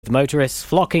with motorists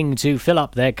flocking to fill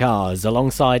up their cars.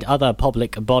 Alongside other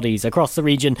public bodies across the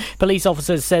region, police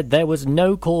officers said there was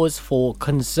no cause for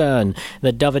concern.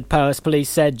 The Dyfed-Powys Police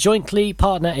said jointly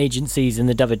partner agencies in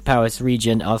the Dyfed-Powys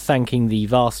region are thanking the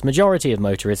vast majority of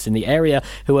motorists in the area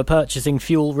who are purchasing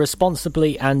fuel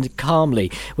responsibly and calmly.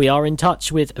 We are in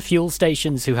touch with fuel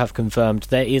stations who have confirmed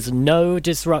there is no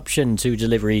disruption to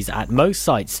deliveries at most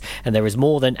sites, and there is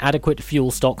more than adequate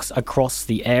fuel stocks across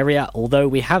the area, although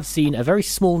we have seen a very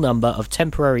small number of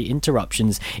temporary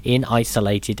interruptions in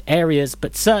isolated areas,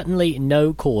 but certainly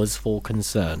no cause for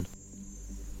concern.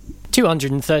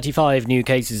 235 new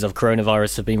cases of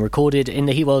coronavirus have been recorded in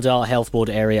the Hywel Dda Health Board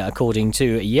area according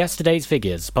to yesterday's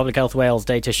figures. Public Health Wales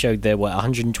data showed there were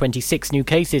 126 new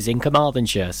cases in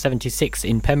Carmarthenshire, 76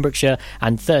 in Pembrokeshire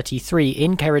and 33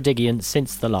 in Ceredigion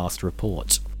since the last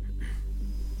report.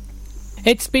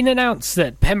 It's been announced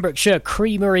that Pembrokeshire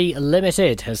Creamery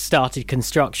Limited has started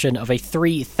construction of a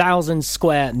 3,000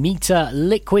 square metre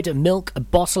liquid milk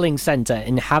bottling centre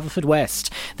in Haverfordwest.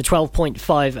 The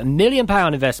 £12.5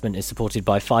 million investment is supported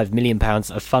by £5 million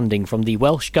of funding from the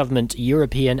Welsh Government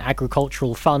European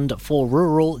Agricultural Fund for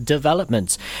Rural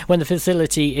Development. When the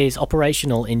facility is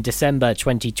operational in December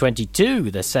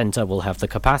 2022, the centre will have the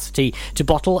capacity to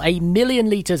bottle 1 million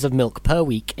litres of milk per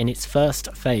week in its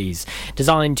first phase.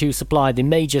 Designed to supply the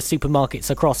major supermarkets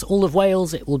across all of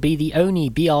Wales, it will be the only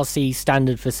BRC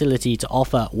standard facility to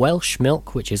offer Welsh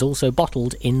milk, which is also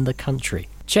bottled in the country.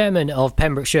 Chairman of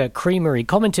Pembrokeshire Creamery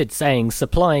commented, saying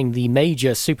supplying the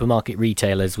major supermarket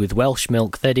retailers with Welsh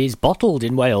milk that is bottled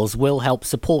in Wales will help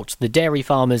support the dairy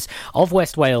farmers of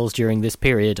West Wales during this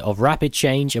period of rapid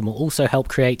change and will also help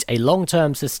create a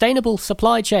long-term sustainable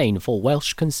supply chain for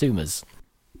Welsh consumers.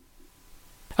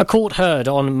 A court heard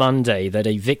on Monday that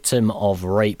a victim of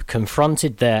rape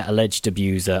confronted their alleged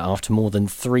abuser after more than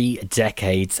 3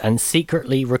 decades and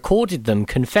secretly recorded them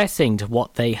confessing to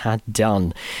what they had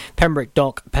done. Pembroke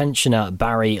Dock pensioner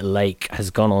Barry Lake has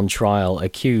gone on trial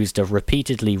accused of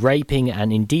repeatedly raping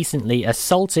and indecently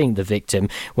assaulting the victim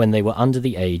when they were under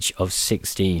the age of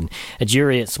 16. A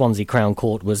jury at Swansea Crown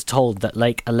Court was told that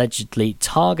Lake allegedly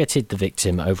targeted the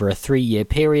victim over a 3-year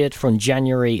period from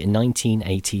January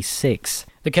 1986.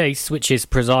 The case, which is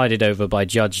presided over by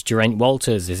Judge Geraint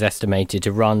Walters, is estimated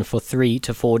to run for 3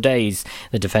 to 4 days.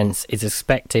 The defence is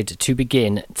expected to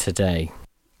begin today.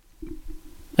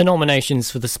 The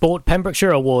nominations for the Sport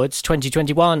Pembrokeshire Awards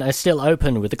 2021 are still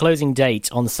open, with the closing date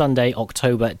on Sunday,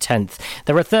 October 10th.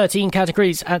 There are 13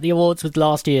 categories at the awards, with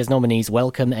last year's nominees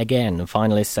welcome again.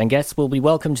 Finalists and guests will be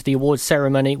welcomed to the awards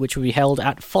ceremony, which will be held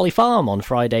at Folly Farm on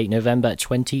Friday, November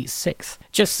 26th.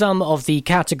 Just some of the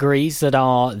categories that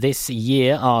are this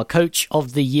year are Coach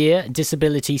of the Year,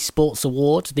 Disability Sports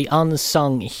Award, the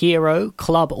Unsung Hero,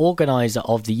 Club Organiser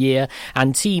of the Year,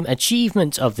 and Team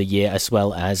Achievement of the Year, as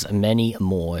well as many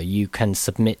more. You can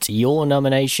submit your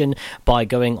nomination by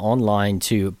going online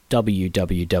to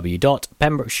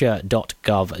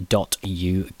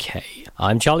www.pembrokeshire.gov.uk.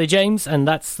 I'm Charlie James, and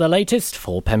that's the latest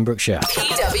for Pembrokeshire.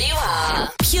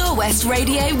 PWR, Pure West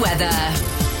Radio weather.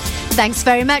 Thanks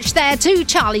very much there to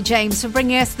Charlie James for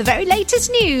bringing us the very latest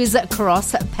news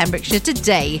across Pembrokeshire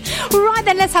today. Right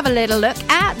then, let's have a little look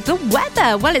at the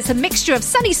weather. Well, it's a mixture of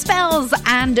sunny spells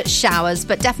and showers,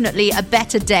 but definitely a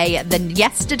better day than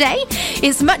yesterday.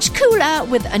 It's much cooler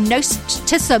with a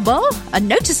noticeable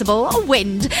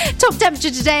wind. Top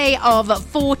temperature today of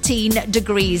 14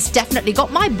 degrees. Definitely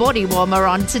got my body warmer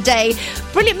on today.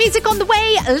 Brilliant music on the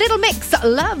way. Little Mix,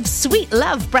 Love, Sweet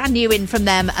Love, brand new in from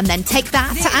them. And then Take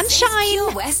That and Shine.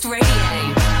 Pure West Radio.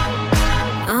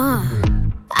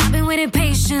 I've been waiting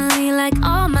patiently like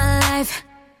all my life.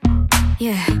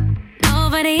 Yeah,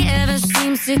 nobody ever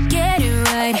seems to get it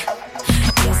right.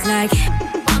 It's like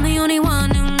I'm the only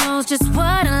one who knows just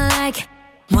what I like.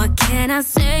 What can I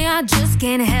say? I just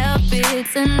can't help it.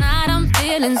 Tonight I'm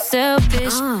feeling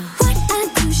selfish. What I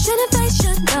do, shouldn't I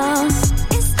should know?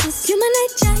 It's just human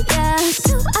nature, yeah.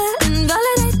 Do I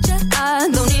invalidate you? I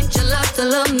don't need your love to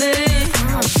love me.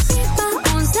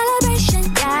 Celebration,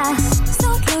 yeah. So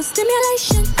close,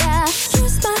 stimulation, yeah.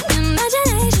 Use my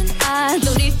imagination. I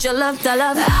don't need your love to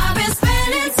love. I've been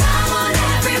spending time on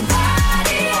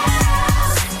everybody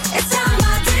else. It's time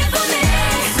I did for me.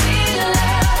 Sweet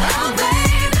love, oh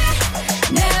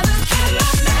baby. Never kept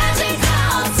my magic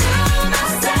all to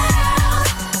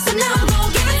myself. So now I'm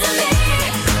gonna give it to me.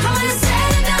 Come on and say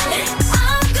it now.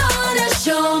 I'm gonna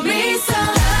show me some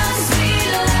love, sweet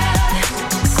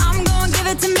love. I'm gonna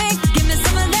give it to me.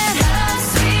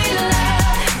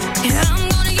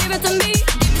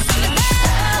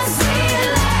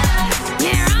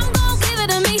 Yeah, I'm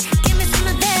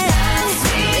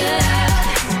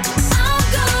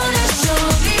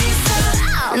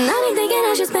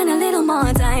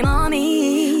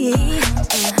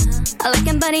like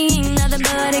somebody ain't nothing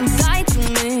but a guy to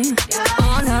me.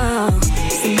 Oh no,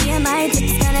 see me and my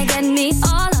dick's gonna get me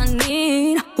all I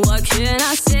need. What can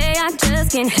I say? I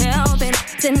just can't help it.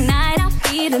 Tonight I'm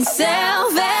feeling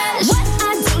selfish. What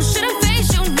I do shouldn't face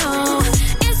you, no.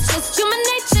 It's just human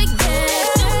nature, yeah.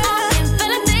 So I can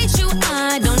validate you.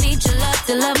 I don't need your love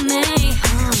to love me.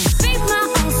 Be my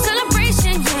own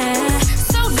celebration, yeah.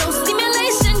 So no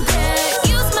stimulation,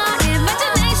 yeah. Use my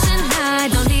imagination. I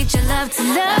don't need your love to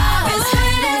love. I've been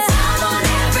spending time on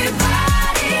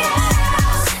everybody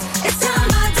else. It's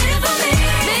time I did for me.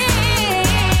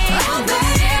 Oh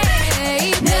baby,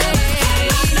 never came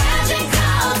my magic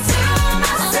come to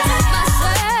myself.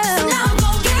 Now I'm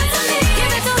gonna give it to me,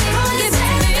 give it to me, give it to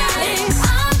me.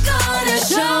 I'm gonna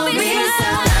show me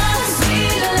some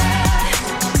sweet love.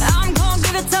 I'm gonna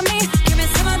give it to me, give me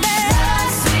some of that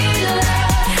sweet love.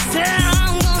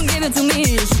 I'm gonna give it to me,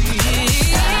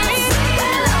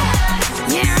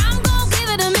 yeah, I'm gonna give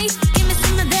it to me, give me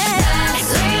some of that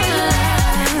sweet love.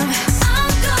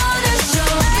 I'm gonna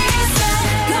show me some,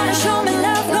 gonna show me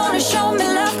love, gonna show me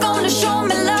love, gonna show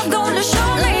me love, gonna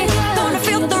show me, gonna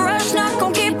feel the rush, not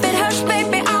gonna keep it hush,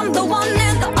 baby. I'm the one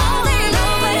and the only.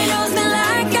 Nobody knows me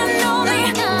like I know me.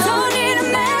 Don't need a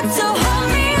man to hold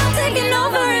me. I'm taking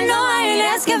over and no, I ain't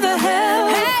asking for help.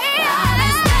 Hey, I've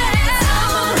been spending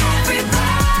time on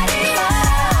everybody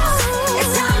else.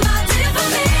 It's time I did it for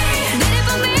me, did it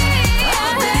for me.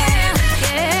 Oh baby,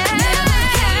 yeah. Never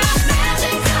came my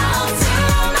magic come to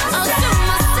myself.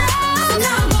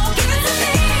 Now I'm gonna give it to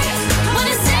me. When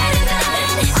it's said and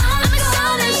done, I'm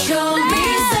gonna show me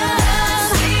some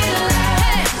sweet love.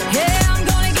 Yeah, I'm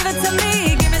gonna give it to me,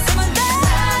 give me some of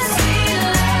that sweet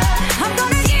love. I'm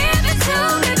gonna give it to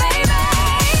me, baby.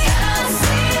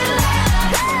 Sweet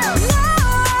love, Lord.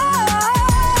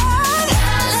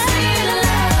 Sweet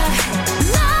love,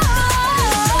 Lord.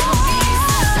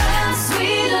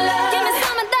 Sweet love, give me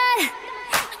some of that.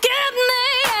 Give me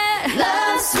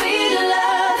love, sweet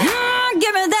love.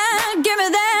 Give me that, give me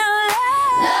that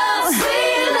love,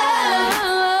 sweet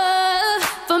love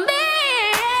for me.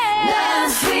 Love,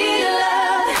 sweet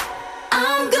love.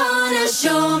 I'm gonna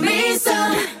show me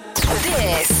some.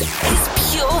 This is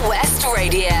Pure West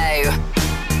Radio.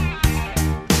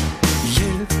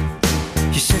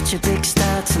 You're such a big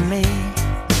star to me.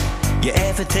 You're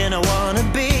everything I wanna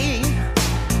be,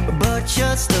 but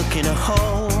you're stuck in a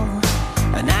hole,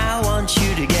 and I want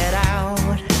you to get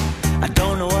out. I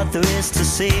don't know what there is to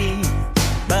see,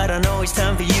 but I know it's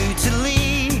time for you to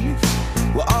leave.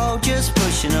 We're all just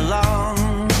pushing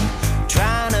along,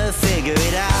 trying to figure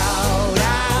it out,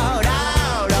 out,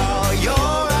 out. All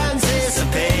your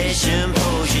anticipation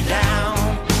pulls you down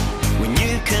when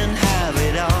you can have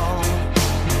it all.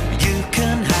 You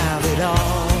can have it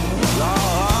all.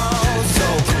 Oh, so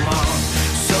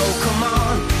come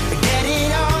on, get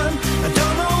it on. I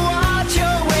don't know what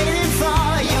you're waiting for.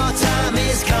 Your time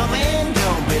is coming,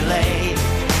 don't be late.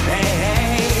 Hey,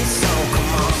 hey, so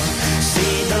come on,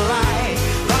 see the light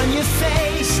on your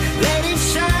face. Let it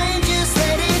shine, just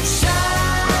let it shine.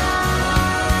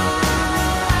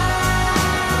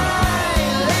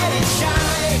 Let it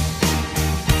shine.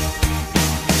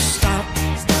 Stop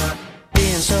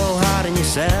being so hard on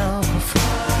yourself.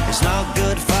 It's not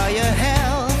good for your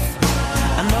health.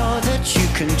 I know that you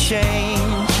can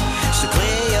change, so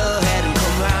clear your head and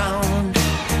come round.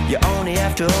 You only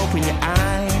have to open your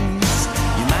eyes.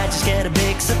 You might just get a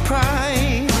big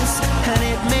surprise, and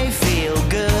it may feel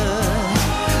good,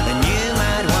 and you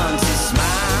might want to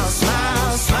smile,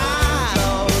 smile, smile.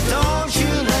 Oh, don't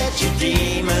you let your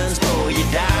demons pull you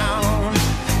down,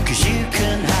 'cause you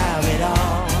can have it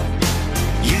all.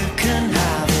 You can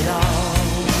have it all.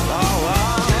 Oh,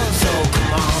 oh, so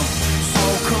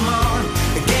come on,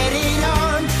 get it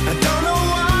on. I don't know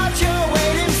what you're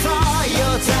waiting for.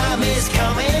 Your time is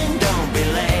coming, don't be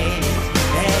late.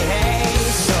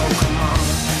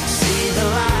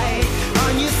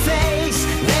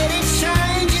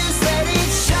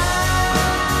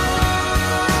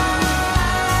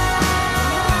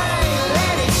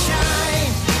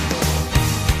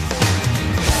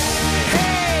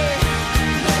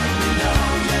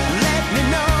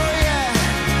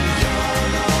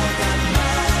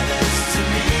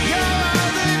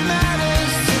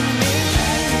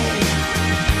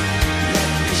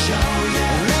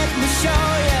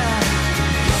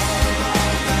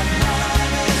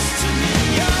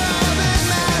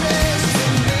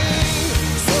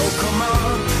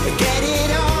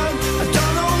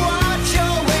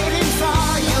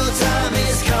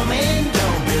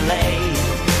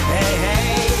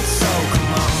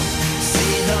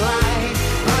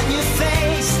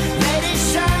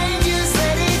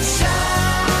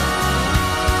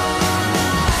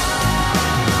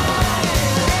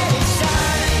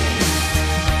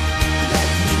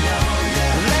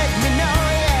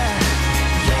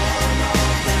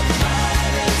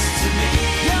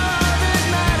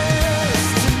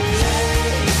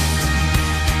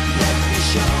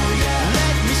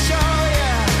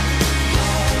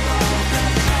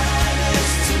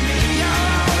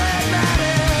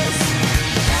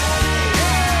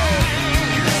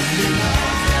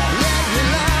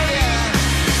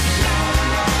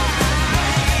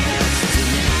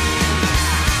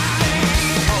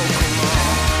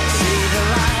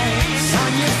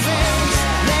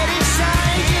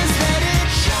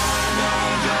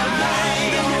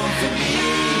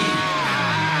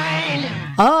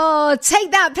 Oh,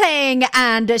 take that playing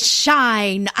and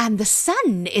shine. And the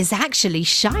sun is actually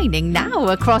shining now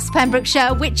across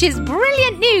Pembrokeshire, which is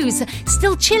brilliant news.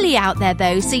 Still chilly out there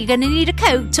though, so you're going to need a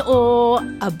coat or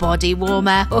a body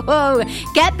warmer. Oh,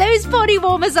 get those body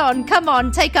warmers on. Come on,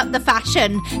 take up the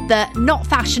fashion. The not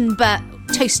fashion, but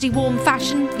toasty warm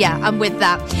fashion. Yeah, I'm with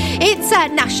that. It's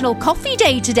National Coffee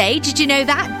Day today. Did you know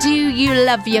that? Do you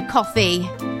love your coffee?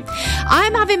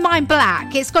 I'm having mine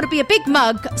black. It's got to be a big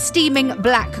mug, steaming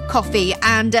black coffee.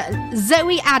 And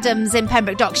Zoe Adams in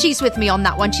Pembroke Dock, she's with me on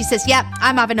that one. She says, yep,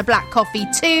 I'm having a black coffee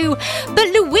too. But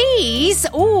Louise,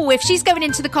 if she's going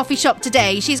into the coffee shop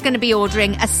today, she's going to be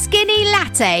ordering a skinny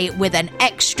latte with an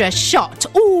extra shot.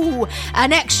 Ooh,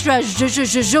 an extra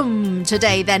zoom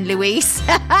today then, Louise.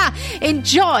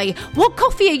 Enjoy. What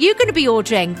coffee are you going to be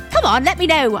ordering? Come on, let me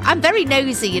know. I'm very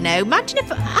nosy, you know. Imagine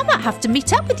if I might have to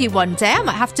meet up with you one day. I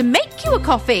might have to make you a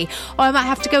coffee, or I might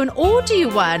have to go and order you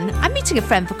one. I'm meeting a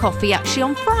friend for coffee actually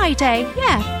on Friday.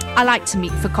 Yeah, I like to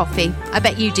meet for coffee. I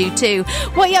bet you do too.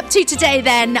 What are you up to today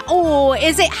then? Or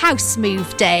is it house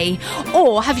move day?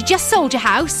 Or have you just sold your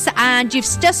house and you've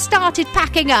just started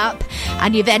packing up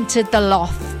and you've entered the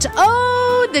loft?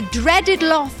 Oh, the dreaded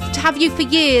loft. Have you for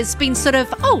years been sort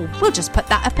of, we'll just put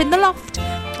that up in the loft.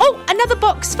 Oh, another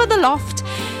box for the loft.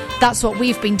 That's what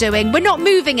we've been doing. We're not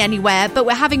moving anywhere, but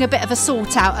we're having a bit of a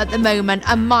sort out at the moment.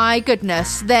 And my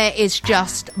goodness, there is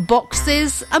just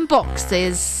boxes and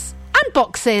boxes and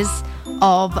boxes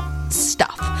of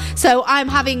stuff. So I'm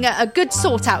having a good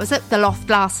sort out. I was at the loft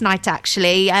last night,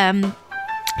 actually.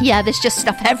 Yeah, there's just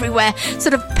stuff everywhere.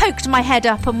 Sort of poked my head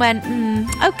up and went,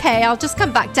 okay, I'll just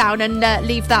come back down and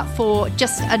leave that for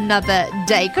just another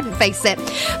day. Couldn't face it.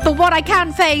 But what I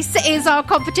can face is our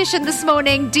competition this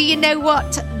morning. Do you know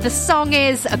what the song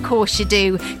is? Of course you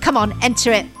do. Come on,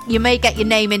 enter it. You may get your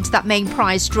name into that main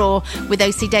prize draw with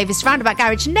OC Davis Roundabout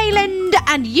Garage Neyland,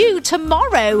 and you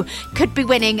tomorrow could be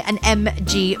winning an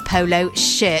MG Polo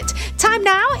shirt. Time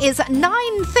now is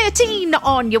 9:13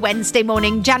 on your Wednesday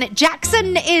morning. Janet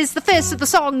Jackson is the first of the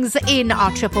songs in our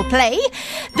triple play.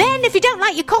 Then if you don't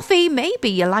like your coffee, maybe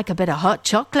you like a bit of hot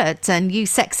chocolate, and You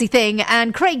Sexy Thing.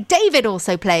 And Craig David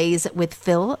also plays with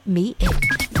Fill Me In.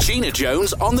 Gina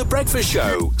Jones on The Breakfast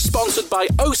Show, sponsored by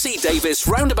OC Davis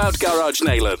Roundabout Garage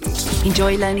Neyland.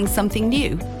 Enjoy learning something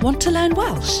new? Want to learn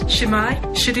Welsh? Shemai,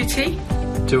 Shuduti.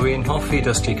 Dwi'n hoffi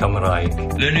dysgu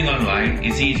Cymraeg. Learning online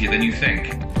is easier than you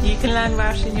think. You can learn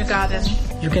Welsh in your garden.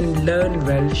 You can learn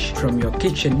Welsh from your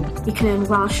kitchen. You can learn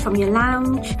Welsh from your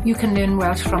lounge. You can learn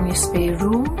Welsh from your spare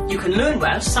room. You can learn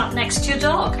Welsh sat next to your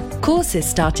dog. Courses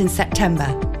start in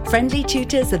September. Friendly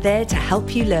tutors are there to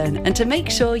help you learn and to make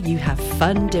sure you have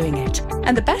fun doing it.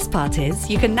 And the best part is,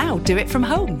 you can now do it from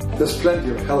home. There's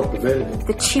plenty of help available.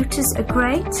 The tutors are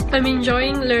great. I'm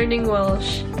enjoying learning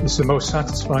Welsh. It's the most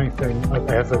satisfying thing I've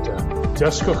ever done.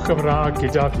 Dysgwch Cymraeg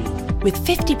gyda fi. With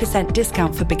 50%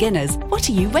 discount for beginners, what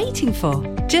are you waiting for?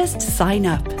 Just sign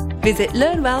up. Visit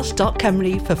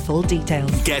learnwelsh.cymru for full details.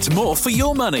 Get more for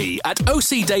your money at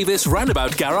OC Davis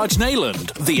Roundabout Garage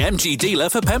Neyland, the MG dealer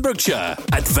for Pembrokeshire.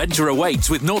 Adventure awaits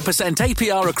with 0%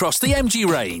 APR across the MG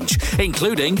range,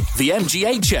 including the MG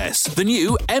HS, the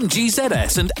new MG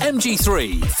ZS and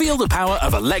MG3. Feel the power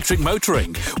of electric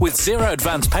motoring with zero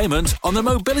advance payment on the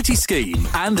mobility scheme.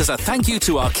 And as a thank you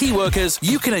to our key workers,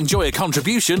 you can enjoy a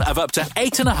contribution of up to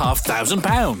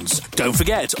 £8,500. Don't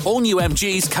forget, all new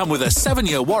MGs come with a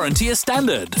 7-year warranty as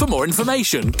standard. For more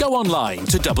information, go online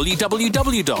to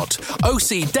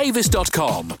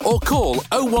www.ocdavis.com or call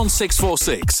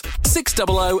 01646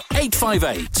 600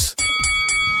 858.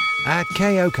 At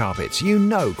KO Carpets, you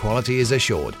know quality is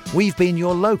assured. We've been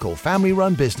your local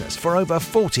family-run business for over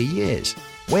 40 years.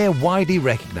 We're widely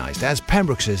recognised as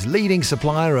Pembrokeshire's leading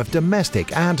supplier of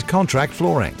domestic and contract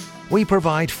flooring. We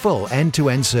provide full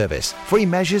end-to-end service, free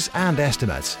measures and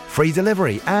estimates, free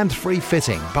delivery and free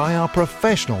fitting by our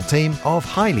professional team of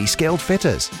highly skilled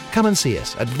fitters. Come and see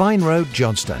us at Vine Road,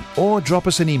 Johnston, or drop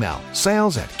us an email,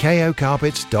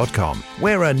 sales@kocarpets.com.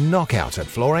 We're a knockout at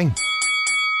flooring.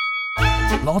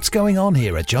 Lots going on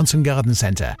here at Johnson Garden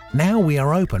Centre. Now we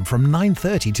are open from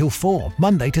 9:30 till 4,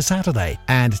 Monday to Saturday,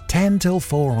 and 10 till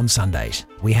 4 on Sundays.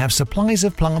 We have supplies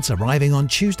of plants arriving on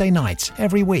Tuesday nights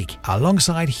every week,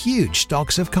 alongside huge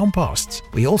stocks of composts.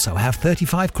 We also have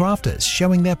 35 crafters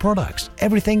showing their products,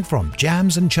 everything from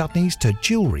jams and chutneys to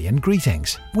jewellery and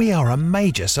greetings. We are a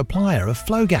major supplier of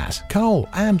flow gas, coal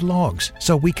and logs,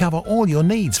 so we cover all your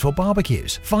needs for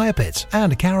barbecues, fire pits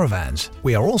and caravans.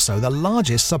 We are also the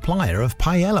largest supplier of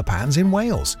paella pans in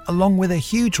Wales, along with a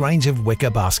huge range of wicker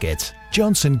baskets.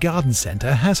 Johnson Garden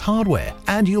Centre has hardware,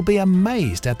 and you'll be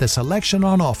amazed at the selection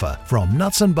on offer, from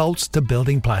nuts and bolts to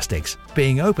building plastics.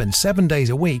 Being open 7 days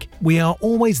a week, we are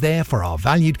always there for our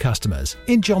valued customers.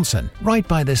 In Johnson, right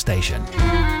by the station.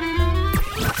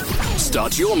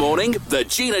 Start your morning the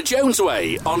Gina Jones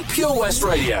way on Pure West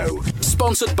Radio.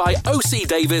 Sponsored by OC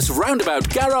Davis Roundabout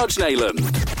Garage Neyland.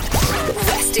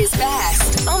 West is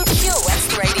best on Pure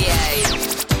West Radio.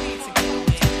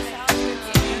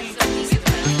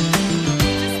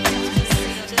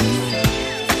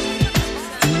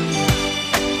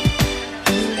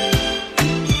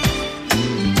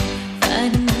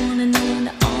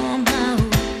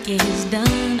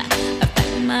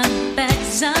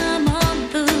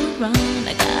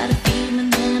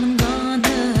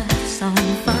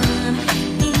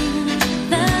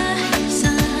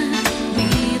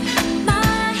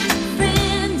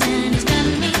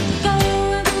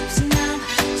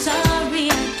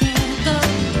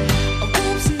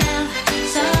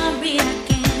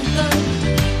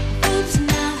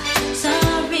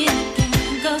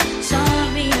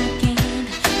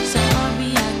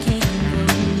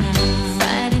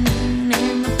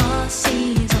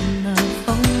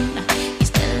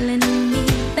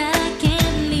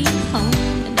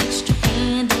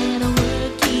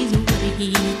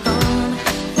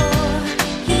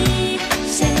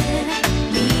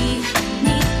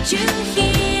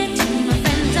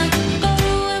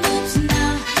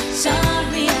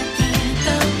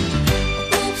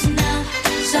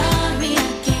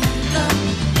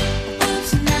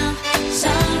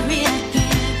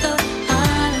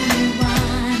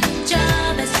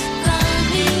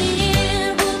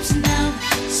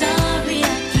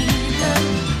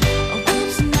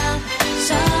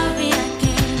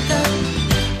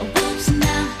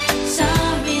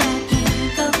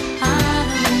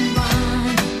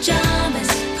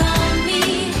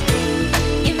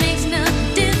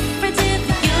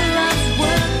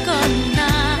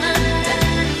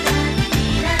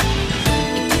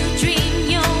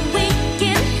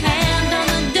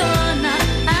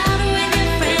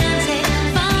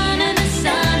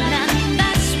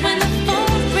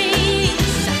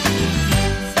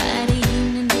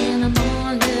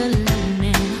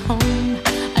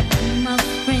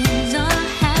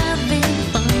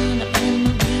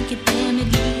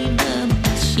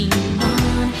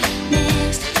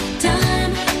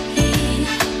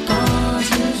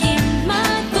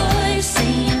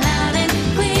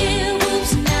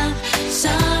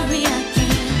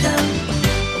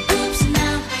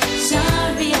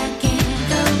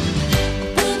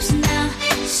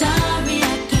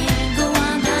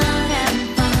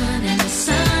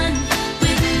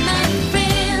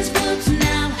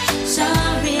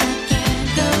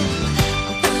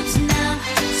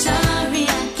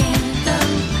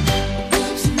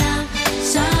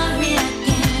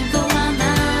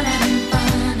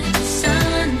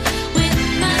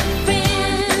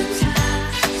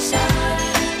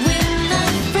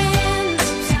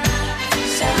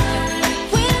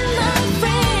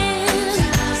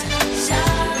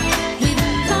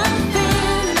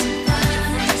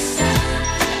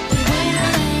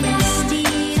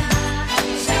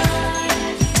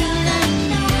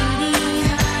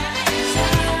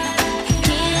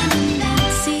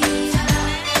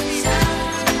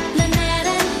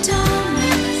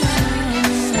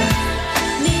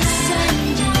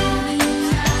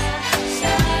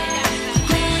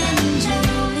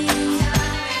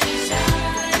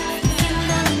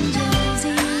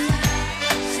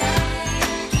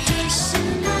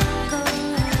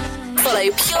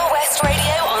 Pure West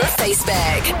Radio on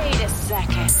Facebook. Wait a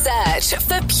second. Search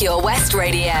for Pure West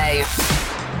Radio.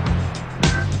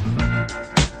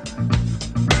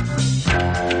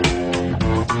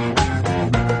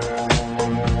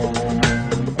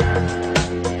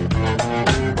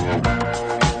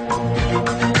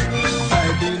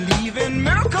 I believe in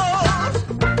miracles.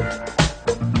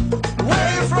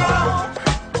 Where you from?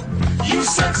 You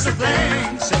sexy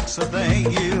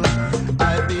thing, you.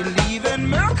 I believe in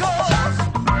miracles.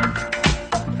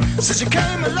 Since you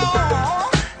came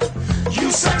along,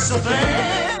 you sexy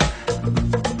thing.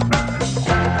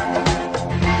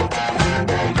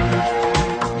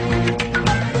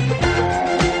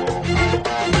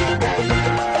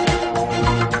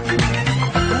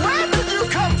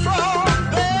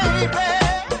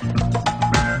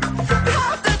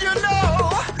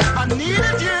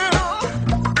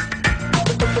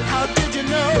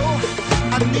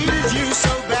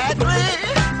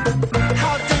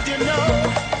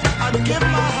 Give my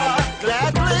heart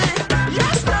gladly.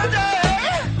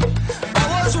 Yesterday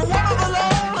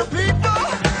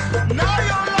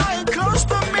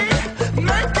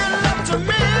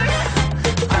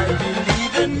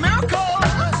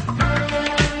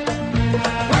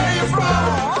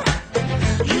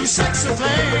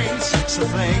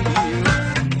sexy thing.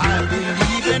 I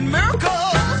believe in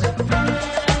miracles.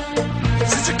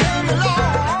 Since you came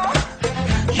along,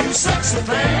 you sexy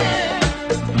thing.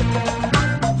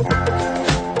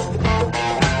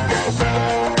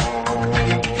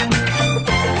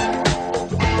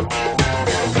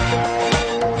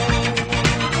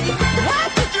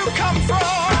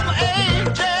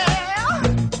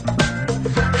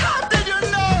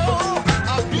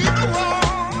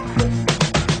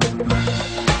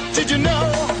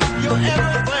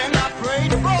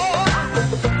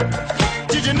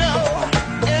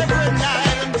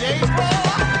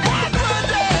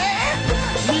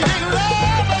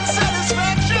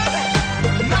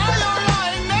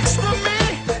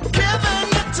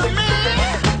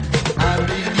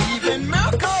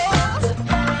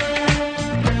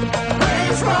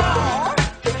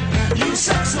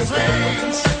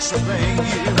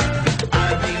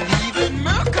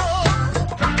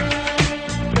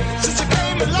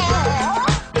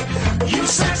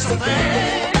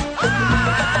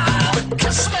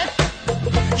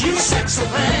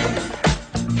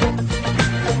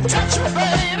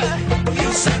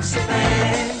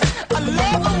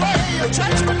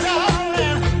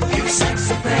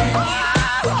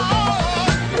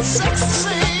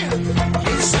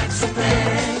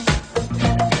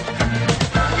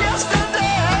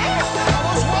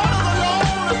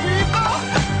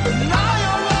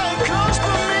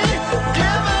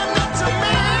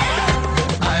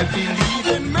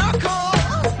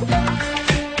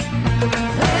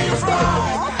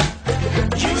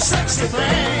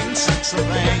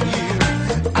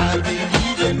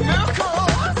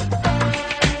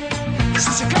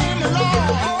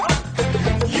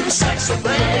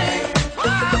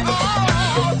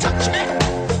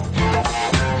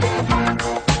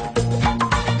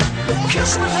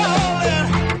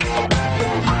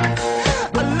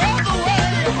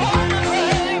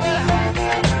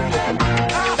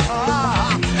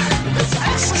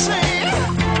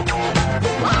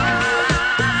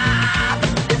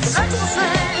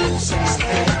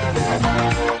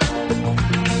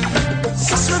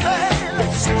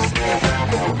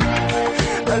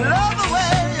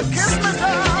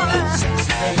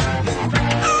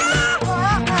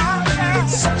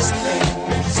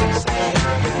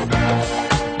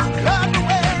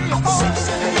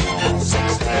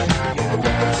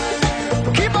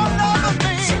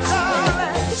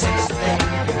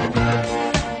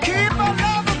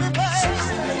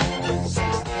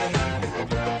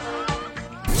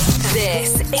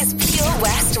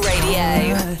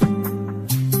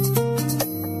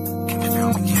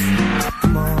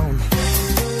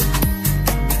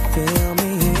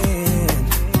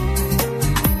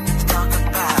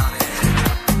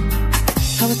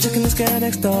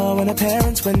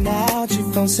 Went out,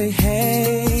 your phone say,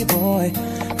 hey boy,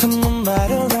 come on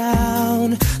right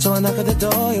around. So I knock at the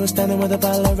door, you were standing with a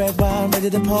bottle of red wine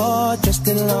ready to pour, dressed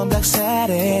in long black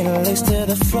satin, lace to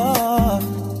the floor.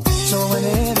 So I went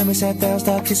in and we sat down,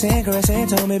 started kissing, caressing,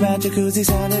 told me about jacuzzi,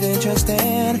 sounded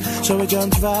interesting. So we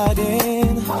jumped right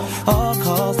in, all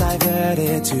calls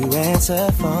diverted to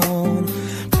answer phone.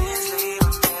 Please leave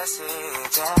a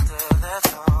message after the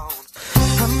tone.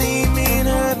 I mean, me and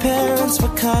her parents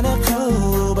were kind of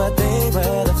cool, but they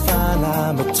were the fine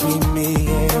line between me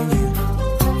and you.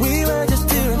 We were just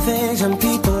doing things young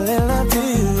people in love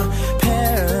do.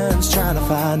 Parents trying to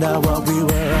find out what we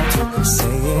were up to.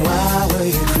 Saying, why were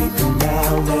you creeping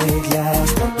round late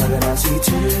last night? But then I see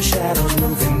two shadows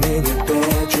moving in your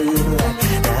bedroom light.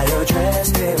 Now you're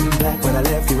dressed in black, when I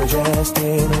left you were dressed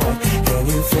in white. Can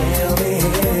you feel me?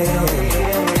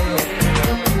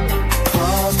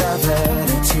 Calls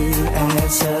diverted to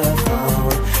answer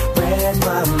phone. Red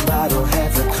wine bottle,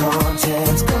 half the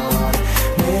contents gone.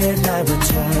 Midnight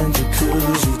return,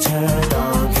 jacuzzi turned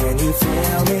on. Can you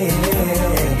feel me?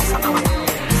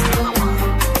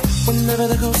 Whenever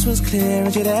the coast was clear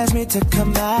and you'd ask me to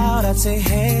come out, I'd say,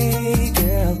 hey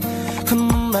girl,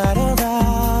 come right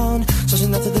around. So she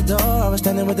knocked at the door, I was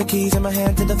standing with the keys in my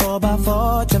hand to the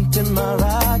 4x4. Jumped in my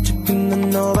ride, chicken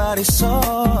and nobody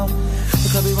saw. The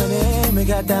club we went in, we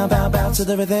got down, bound to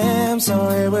the rhythm. So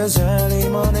it was early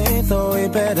morning, thought we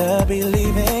better be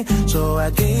leaving. So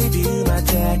I gave you my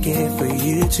jacket for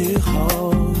you to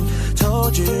hold.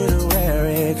 Told you to wear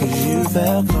it cause you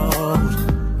felt cold.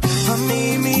 I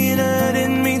mean, me and her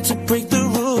didn't mean to break the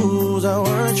rules. I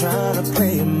weren't trying to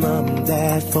play mom and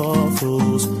dad for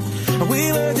fools.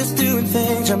 We were just doing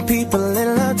things young people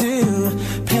in love do.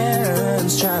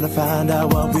 Parents trying to find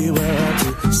out what we were up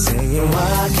to. Saying,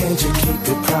 why can't you keep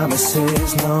your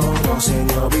promises? No, saying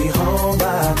you'll be home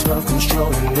by 12. Come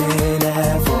strolling in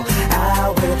at 4.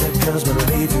 Out with the girls, but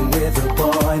leaving with the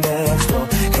boy next door.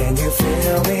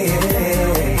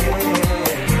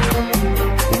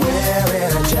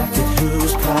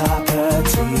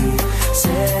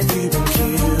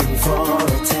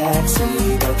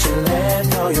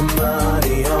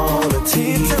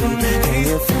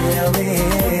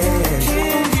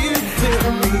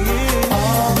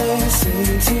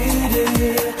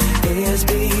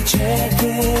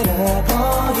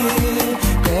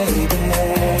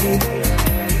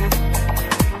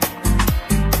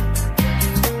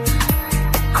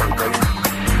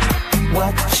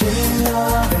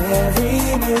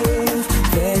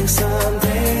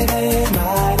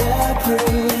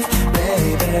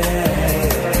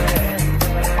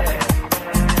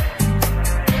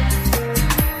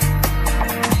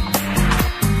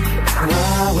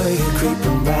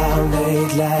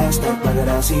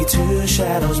 see two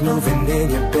shadows moving in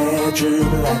your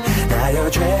bedroom light. Now you're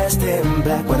dressed in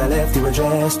black. When I left you were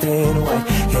dressed in white.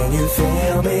 Can you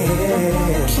feel me?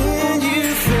 Can you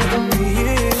feel me?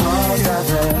 Paused,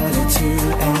 diverted to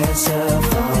answer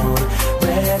phone.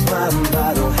 Red wine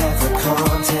bottle, half the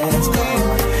contents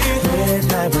gone.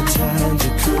 Midnight return,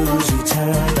 jacuzzi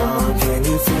turned on. Can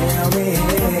you feel me?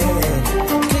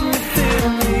 Can you feel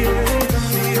me?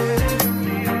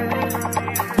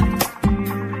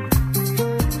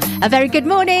 A very good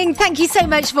morning. Thank you so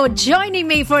much for joining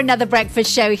me for another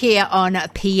breakfast show here on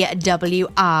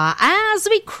PWR. As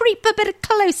we creep a bit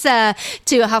closer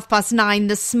to 9:30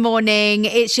 this morning,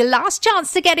 it's your last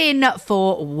chance to get in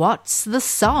for What's the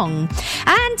Song?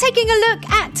 And taking a look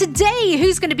at today,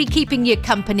 who's going to be keeping you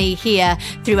company here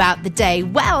throughout the day?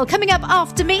 Well, coming up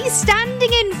after me,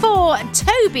 standing in for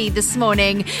Toby this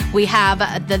morning, we have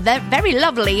the very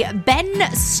lovely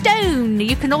Ben Stone.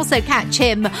 You can also catch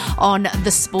him on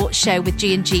the Sports Show with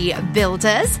G&G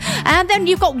Builders. And then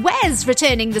you've got Wes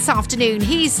returning this afternoon.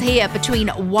 He's here between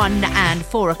 1 and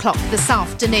 4 o'clock this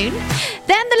afternoon.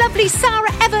 Then the lovely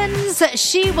Sarah Evans,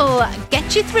 she will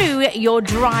get you through your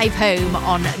drive home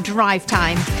on drive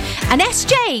time. And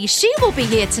SJ, she will be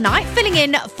here tonight filling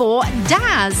in for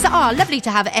Daz. Lovely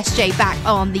to have SJ back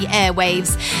on the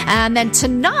airwaves. And then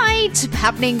tonight,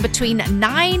 happening between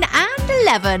 9 and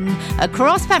 11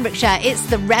 across Pembrokeshire, it's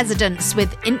The Residents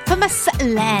with Infamous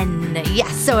Len.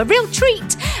 Yes, so a real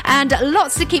treat and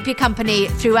lots to keep you company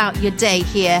throughout your day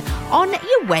here on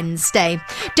your Wednesday.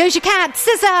 Doja Cat,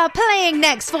 SZA playing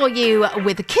next for you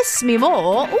with Kiss Me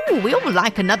More. Ooh, we all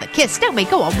like another kiss, don't we?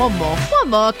 Go on, one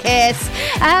more kiss.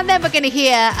 And then we're going to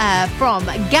hear from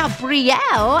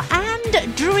Gabrielle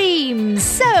and Dreams.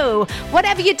 So,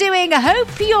 whatever you're doing, I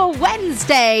hope your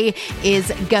Wednesday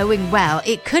is going well.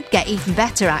 It could get even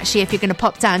better, actually, if you're going to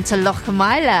pop down to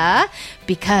Lochmeyler,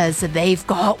 because they've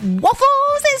got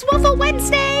waffles. It's Waffle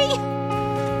Wednesday.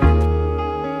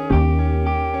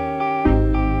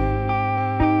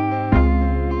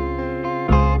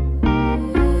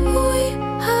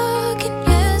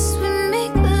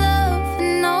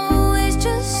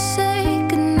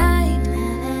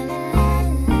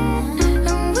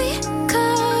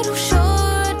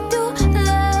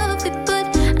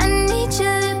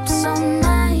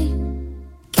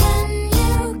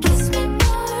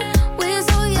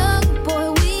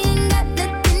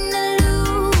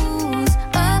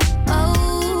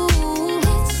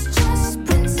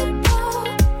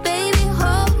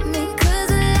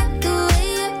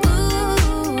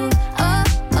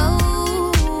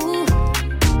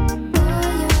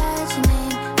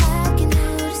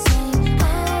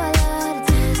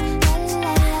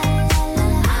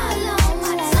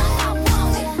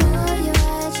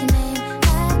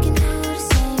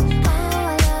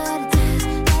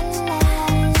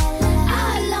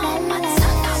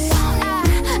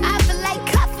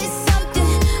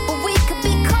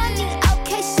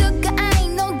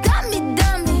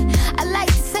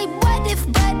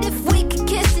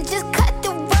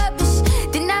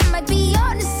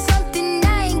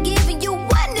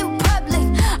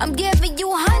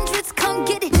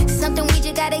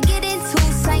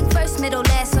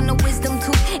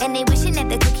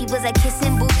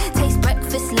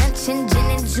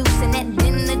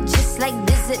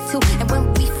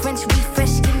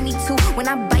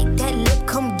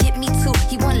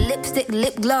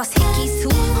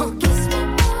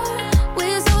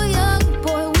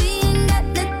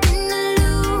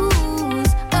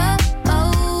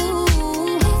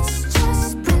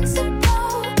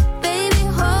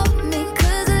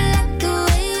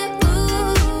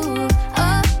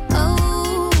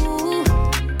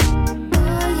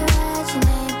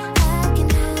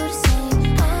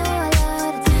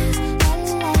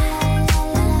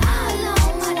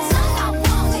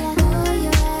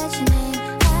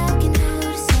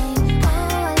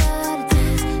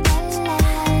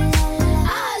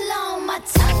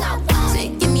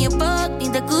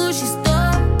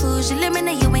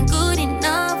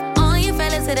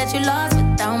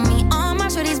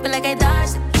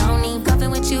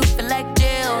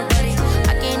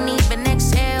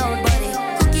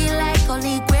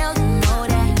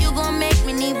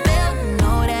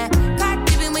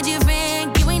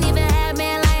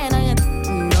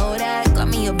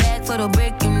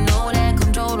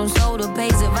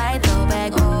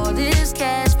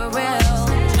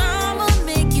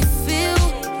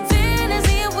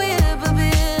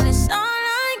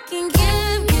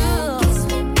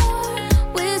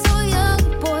 We're so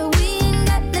young, boy, we ain't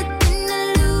got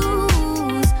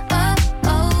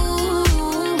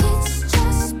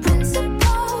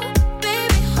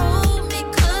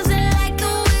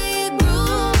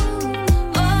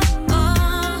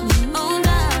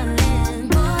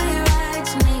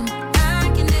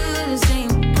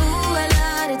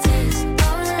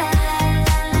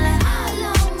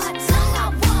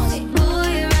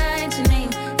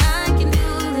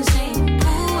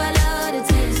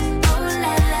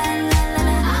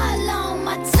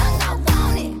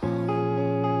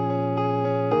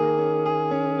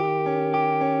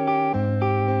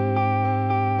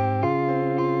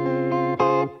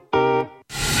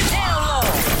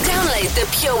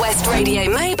West Radio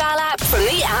mobile app from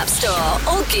the App Store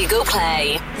or Google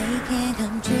Play. They can't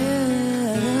come true.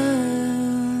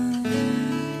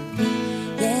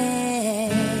 Yeah,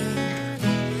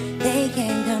 they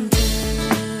can't come true.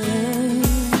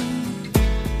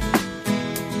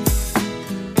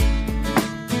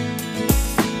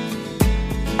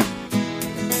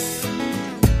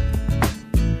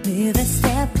 Move a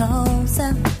step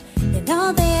closer. You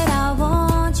know that I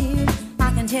want you.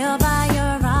 I can tell by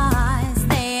your eyes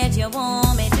that you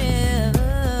want me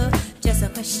to. Just a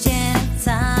question of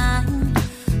time.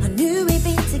 I knew we'd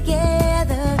be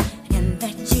together and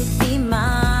that you'd be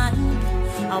mine.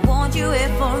 I want you here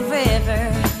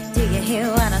forever. Do you hear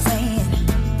what I'm saying?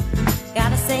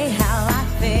 Gotta say how I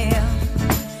feel.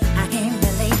 I can't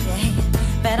believe it,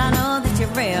 but I know that you're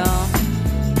real.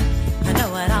 I know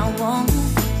what I want,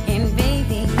 and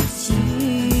baby, it's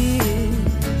you.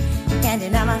 Can't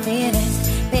deny my feelings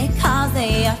because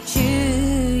they are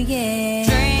true, yeah.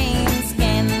 Dreams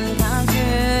can come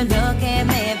true. Look at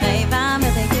me, babe, I'm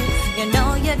with you. You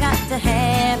know you got to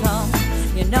have hope.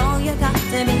 You know you got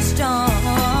to be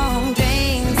strong.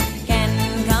 Dreams can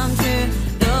come true.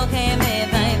 Look at me,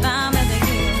 babe, I'm with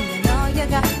you. You know you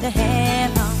got to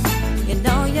have hope. You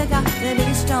know you got to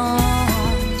be strong.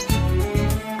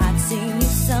 I've seen you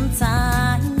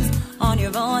sometimes on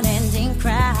your own ending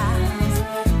cries.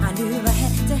 I knew I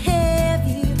had to have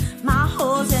you. My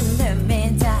holes and let me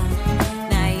down.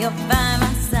 Now you're by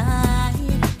my side,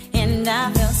 and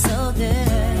I feel so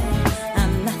good.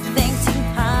 I'm nothing too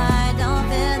hard, don't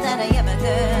feel that I ever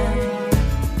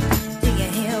could. Do you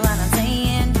hear what I'm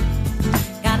saying?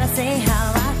 Gotta say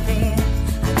how I feel.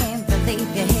 I can't believe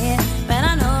you're here, but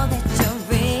I know that you're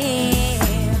real.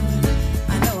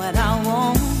 I know what I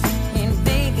want, and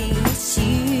baby, it's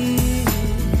you.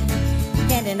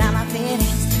 Can't deny my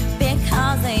feelings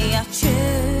because they are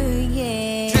true,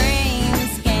 yeah.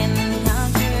 Dreams can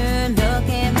come true. Look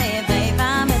at me, babe,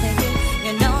 I'm with you.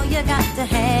 You know you got to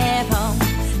have hope.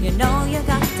 You know you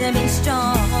got to be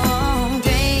strong.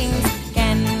 Dreams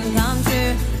can come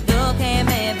true. Look at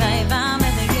me, babe, I'm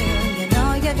with you. You know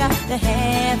you got to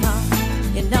have hope.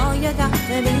 You know you got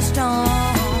to be strong.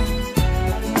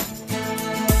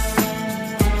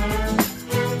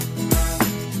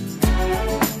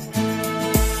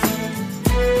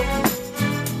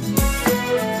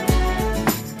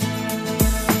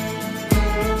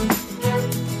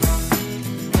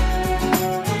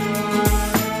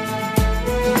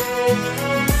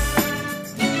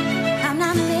 I'm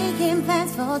not making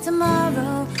plans for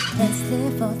tomorrow. Let's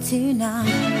live for tonight.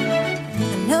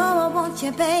 I know I want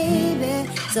you, baby.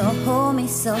 So hold me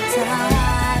so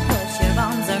tight. Put your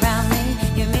arms around me.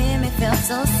 You make me feel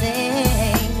so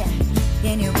safe.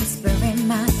 Then you whisper in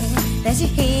my ear that you're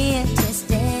here to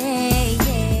stay.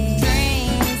 Yeah.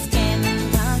 Dreams can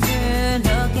come true.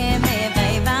 Look at me,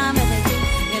 babe, I'm with you.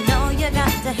 You know you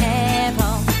got to have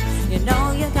hope. You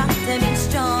know you got to be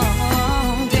strong.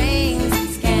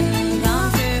 Dreams can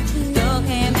come true. Look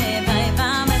at me, babe,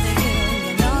 I'm with you.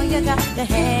 You know you got to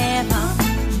have hope.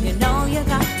 You know you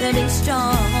got to be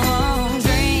strong.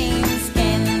 Dreams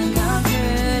can come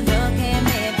true. Look at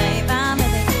me, babe, I'm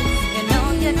with you. You know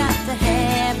you got to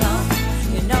have hope.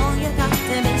 You know you got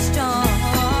to be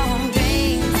strong.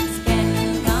 Dreams can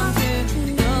come true.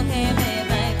 Look at me,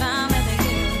 babe, I'm with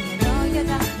you. You know you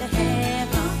got to have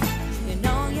hope. You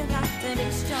know you got to be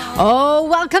strong. Oh,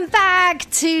 welcome back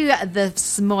to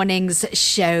this morning's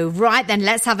show. Right then,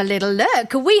 let's have a little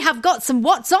look. We have got some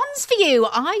what's ons for you.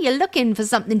 Are you looking for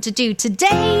something to do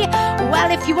today?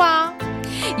 Well, if you are,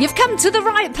 you've come to the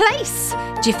right place.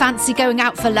 Do you fancy going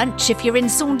out for lunch if you're in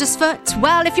Saundersfoot?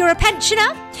 Well, if you're a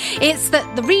pensioner, it's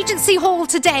at the Regency Hall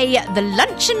today, the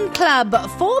Luncheon Club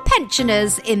for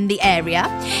pensioners in the area.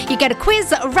 You get a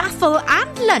quiz, a raffle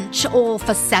and lunch, all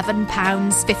for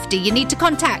 £7.50. You need to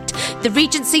contact the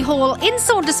Regency Hall in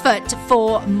Saundersfoot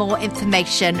for more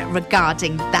information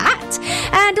regarding that.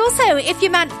 And also, if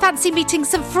you fancy meeting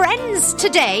some friends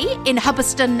today in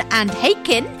Hubberston and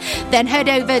Hakin, then head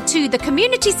over to the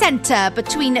community centre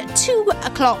between 2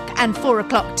 o'clock and 4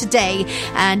 o'clock today,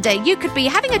 and you could be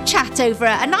having a chat over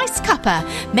a nice cuppa,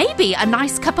 maybe a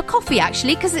nice cup of coffee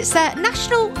actually, because it's a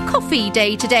National Coffee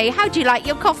Day today. How do you like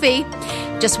your coffee?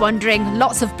 Just wondering,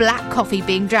 lots of black coffee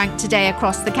being drank today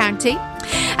across the county.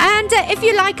 And if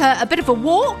you like a bit of a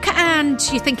walk and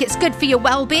you think it's good for your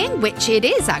well-being, which it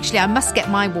is actually, I must get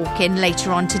my walk in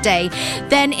later on today,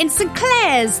 then in St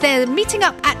Clair's they're meeting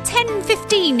up at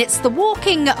 10:15. It's the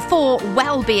Walking for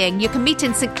Wellbeing. You can meet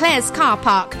in St Clair's car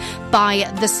park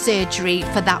by the surgery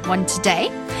for that one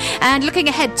today. And looking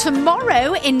ahead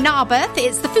tomorrow in Narberth,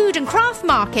 it's the Food and Craft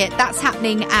Market. That's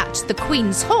happening at the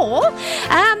Queen's Hall.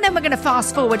 And then we're going to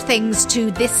fast forward things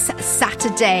to this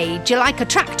Saturday. Do you like a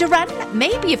tractor run?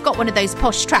 Maybe you've got one of those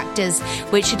posh tractors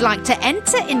which you'd like to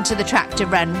enter into the tractor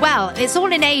run. Well, it's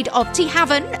all in aid of Tea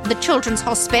Haven, the Children's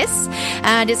Hospice.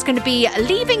 And it's going to be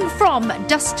leaving from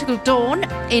dusk till dawn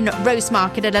in Rose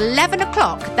Market at 11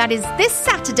 o'clock. That is this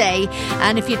Saturday.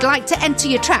 And if you'd like to enter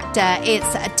your tractor, it's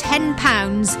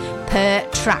 £10 per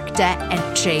tractor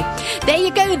entry. There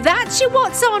you go. That's your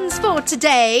What's Ons for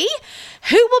today.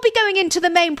 Who will be going into the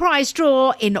main prize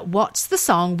draw in What's the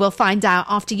Song? We'll find out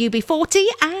after UB40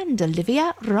 and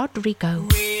Olivia Rodrigo.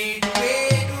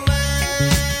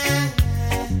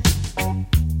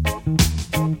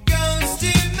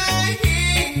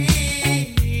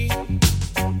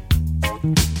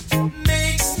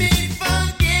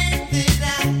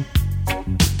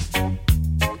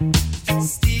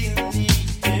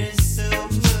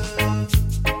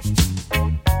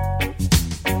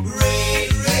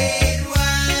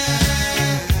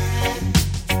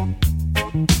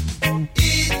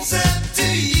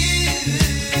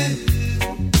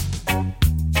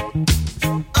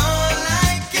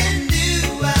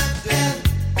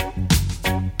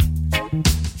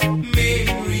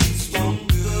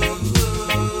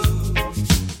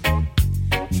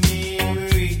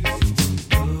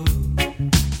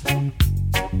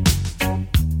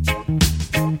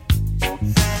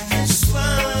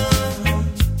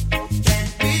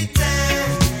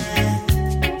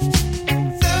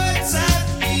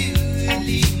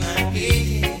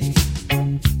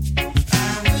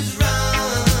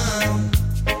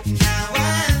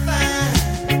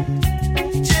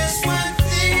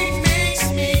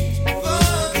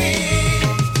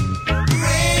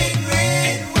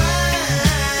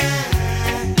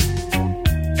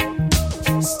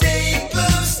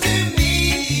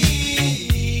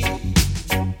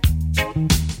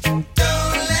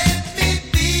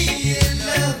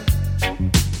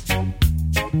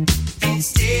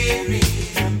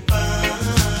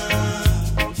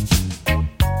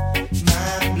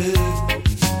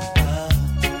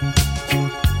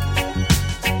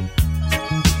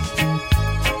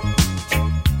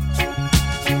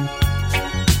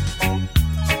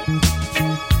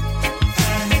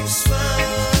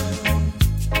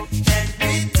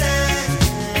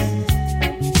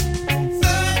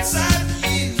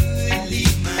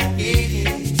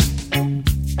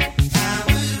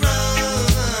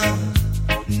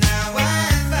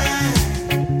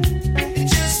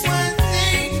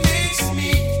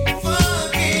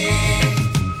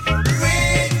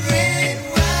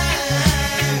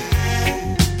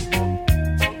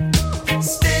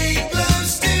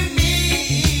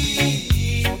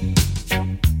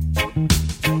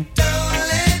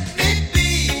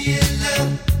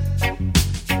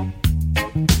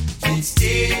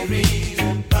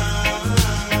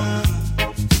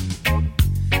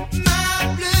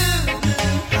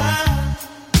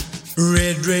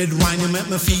 Red wine, you make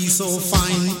me feel so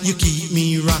fine. You keep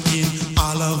me rocking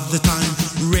all of the time.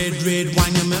 Red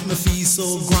wine, you make me feel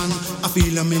so grand. I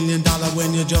feel $1 million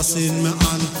when you're just in my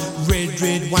hand.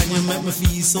 Red wine, you make me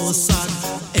feel so sad.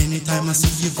 Anytime I see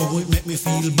you go, it make me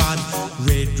feel bad.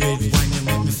 Red wine, you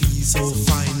make me feel so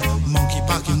fine. Monkey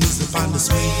packing music on the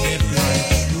sweet red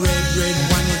wine. Red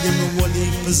wine, you give me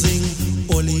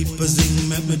all heap of zing,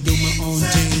 make me do my own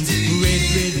thing.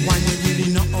 Red wine, you really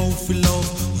know how to love.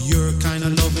 You're kind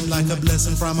of loving like a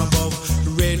blessing from above.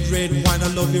 Red wine, I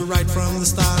love you right from the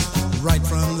start. Right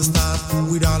from the start,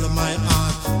 with all of my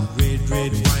heart. Red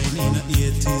wine in a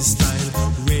 80s style.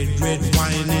 Red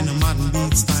wine in a modern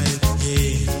beat style.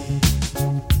 Yeah.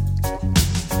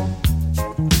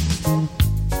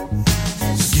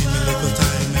 Give me a little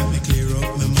time, let me clear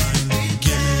up my mind.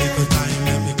 Give me a little time,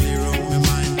 let me clear up my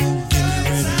mind. Give me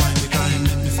red wine, because it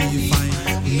make me feel fine.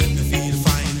 Make me feel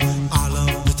fine all of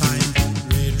the time.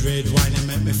 Red wine, it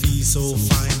make me feel so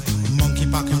fine. Monkey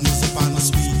packing music on a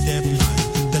sweet dead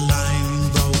line. The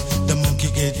line road, the monkey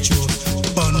get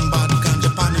choked. Bun bad ganja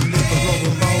pan and live a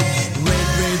rubber bow.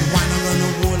 Red wine, I'm gonna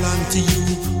hold on to you,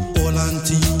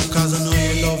 cause I know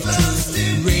you love truth.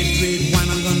 Red wine,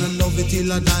 I'm gonna love you till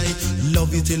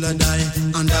I die,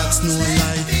 and that's no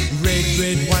lie.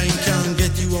 Red wine can't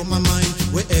get you on my mind.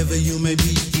 Wherever you may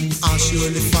be, I'll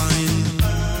surely find.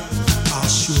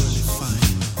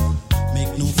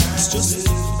 Make no fuss, just live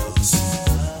with us.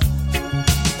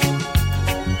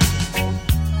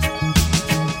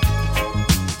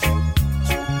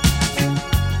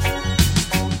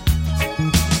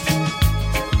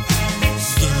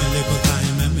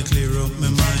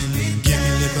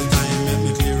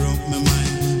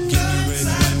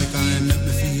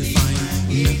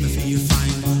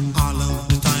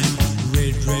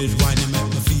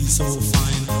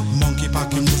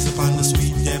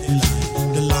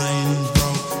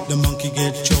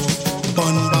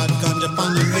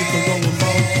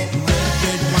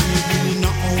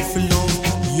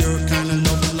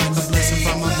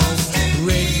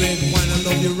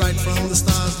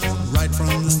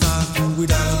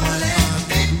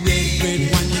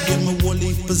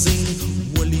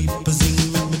 zing, woolly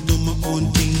zing. Make me do my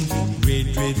own thing.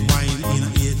 Red wine in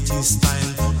a 80s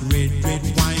style. Red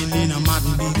wine in a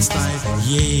modern beat style.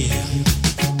 Yeah.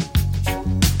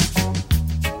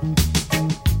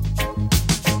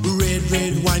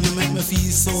 Red wine, you make me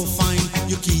feel so fine.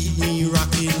 You keep me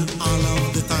rocking all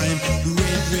of the time.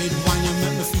 Red wine, you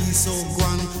make me feel so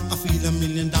grand. I feel $1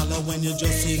 million when you're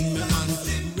just in my hand.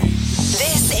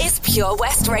 This is Pure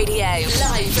West Radio,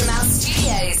 live from our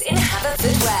studios in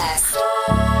Haverfordwest.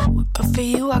 Good for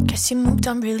you, I guess you moved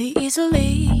on really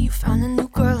easily. You found a new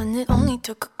girl and it only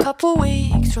took a couple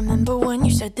weeks. Remember when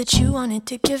you said that you wanted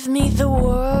to give me the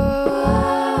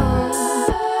world?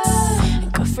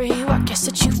 Good for you, I guess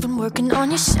that you've been working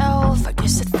on yourself. I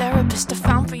guess the therapist I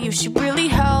found for you should really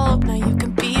help. Now you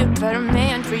can be a better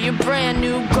man for your brand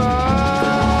new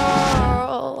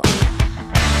girl. Well,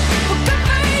 good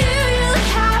for you, you look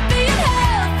happy and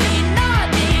healthy. Not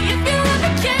me, if you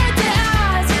ever cared to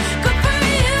ask. Good for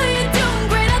you, you're doing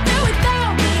great out there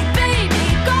without me, baby.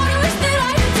 God, I wish that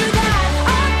I could do that. I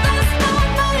lost my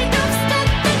mind, I've spent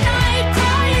the night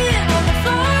crying on the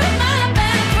floor of my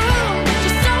bedroom. But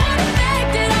you're so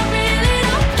unaffected, I really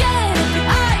don't get it. But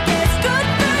I guess good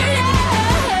for you.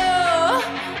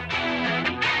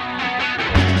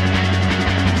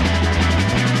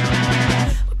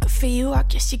 Good for you, I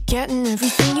guess you're getting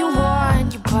everything you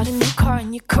want. You bought a new car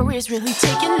and your career's really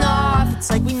taking off.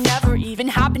 It's like we never even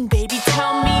happened, baby.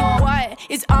 Tell me what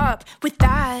is up with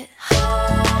that.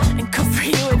 And good for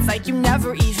you, it's like you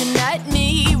never even met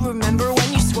me. Remember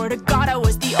when you swore to God I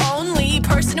was the only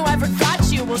person who ever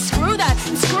got you? Well, screw that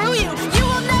and screw you. You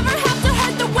will never have to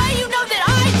hurt the way you know that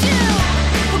I do.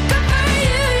 Well, good for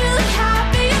you, you look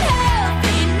happy and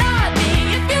healthy. Not me,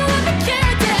 if you ever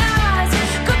cared to ask.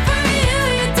 Good for you,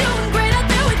 you're doing great out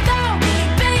there without me,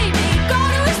 baby.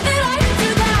 God, I wish that I could do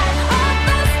that. I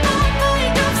lost my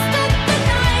mind, I've spent the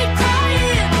night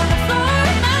crying on the floor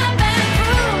of my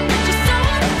bedroom. But you're so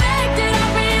unaffected, I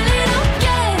really don't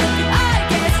get it. But I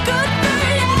guess good for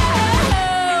you.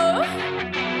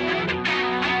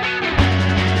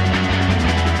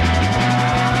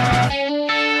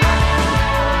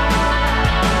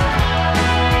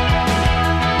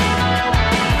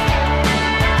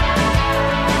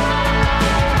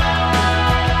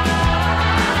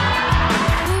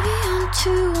 Maybe I'm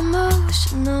too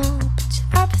emotional, but your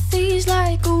apathy's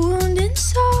like a wounded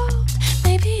soul.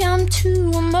 Maybe I'm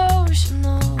too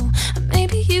emotional, or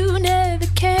maybe you never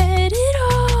cared at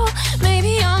all.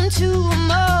 Maybe I'm too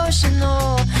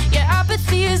emotional, your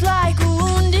apathy is like a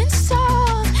wounded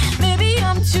soul. Maybe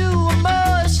I'm too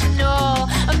emotional,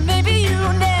 or maybe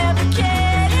you never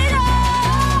cared at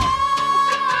all.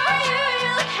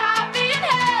 You look happy and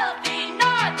healthy,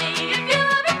 not me, if you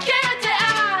ever cared to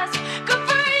ask. Good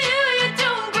for you, you're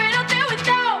doing great out there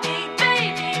without me,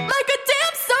 baby. Like a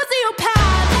damn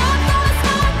sociopath. I've lost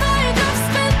my mind, I've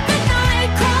spent the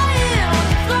night crying on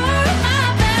the floor of my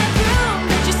bedroom.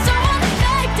 But you're so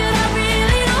unaffected, I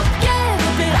really don't get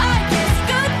it. But I guess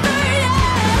good for you.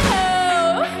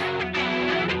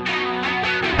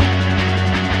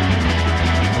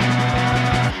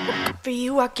 Good for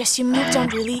you, I guess you moved on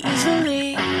really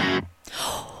easily.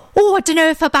 Oh, I don't know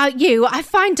if about you. I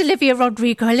find Olivia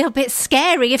Rodrigo a little bit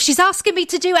scary. If she's asking me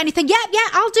to do anything, yeah,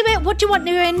 I'll do it. What do you want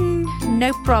doing?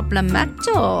 No problem at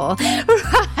all.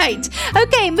 Right.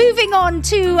 Okay, moving on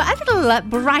to a little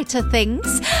brighter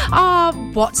things.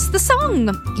 What's the song?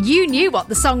 You knew what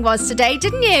the song was today,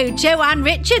 didn't you? Joanne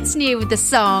Richards knew the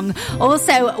song.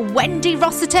 Also, Wendy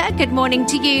Rossiter, good morning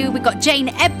to you. We've got Jane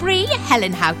Ebry,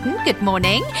 Helen Houghton, good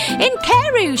morning. In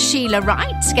Carew, Sheila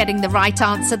Wright, getting the right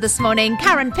answer this morning.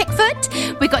 Karen Pickford.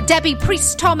 We've got Debbie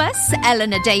Priest-Thomas,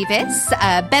 Eleanor Davis,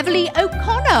 Beverly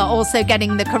O'Connor also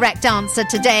getting the correct answer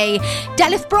today.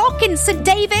 Delith Brock in St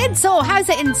David's. Oh, how's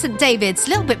it in St David's? A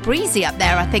little bit breezy up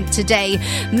there, I think, today.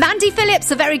 Mandy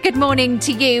Phillips, a very good morning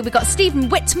to you. We've got Stephen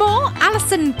Whitmore,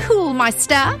 Alison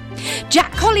Coolmeister,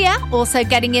 Jack Collier also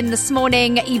getting in this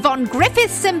morning. Yvonne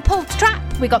Griffiths in Porttrap.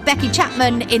 We got Becky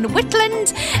Chapman in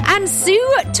Whitland and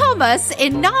Sue Thomas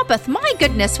in Narberth. My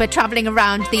goodness, we're travelling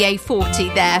around the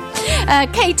A40 there.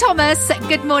 Kay Thomas,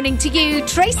 good morning to you.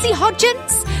 Tracy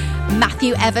Hodgins,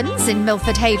 Matthew Evans in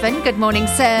Milford Haven. Good morning,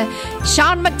 sir.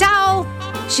 Sian McDowell,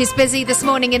 she's busy this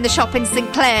morning in the shop in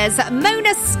St Clair's.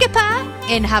 Mona Skipper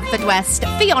in Haverfordwest.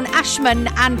 Fionn Ashman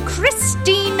and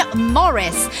Christine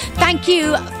Morris. Thank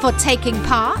you for taking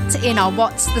part in our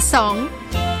What's the Song.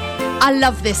 I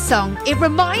love this song. It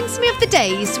reminds me of the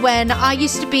days when I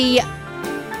used to be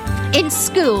in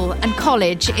school and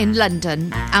college in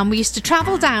London, and we used to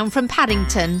travel down from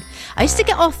Paddington. I used to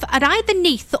get off at either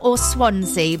Neath or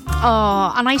Swansea.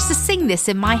 Oh, and I used to sing this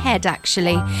in my head,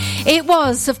 actually. It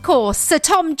was, of course, Sir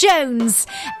Tom Jones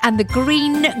and the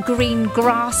green, green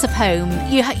grass of home.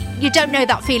 You don't know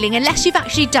that feeling unless you've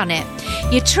actually done it.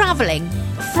 You're travelling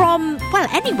from, well,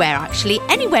 anywhere, actually,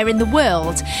 anywhere in the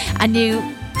world. And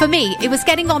for me, it was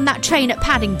getting on that train at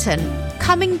Paddington,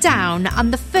 coming down,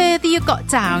 and the further you got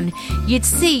down, you'd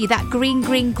see that green,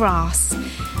 green grass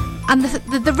and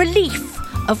the relief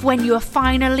of when you are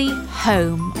finally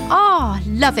home. Oh,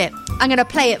 love it. I'm going to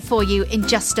play it for you in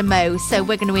just a mo, so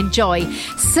we're going to enjoy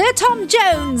Sir Tom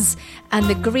Jones and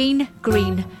the green,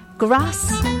 green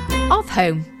grass of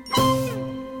home.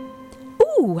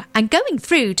 Ooh, and going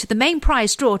through to the main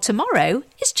prize draw tomorrow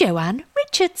is Joanne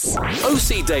Richards.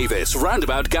 OC Davis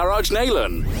Roundabout Garage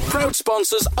Neyland, proud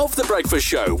sponsors of The Breakfast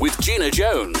Show with Gina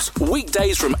Jones,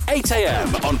 weekdays from 8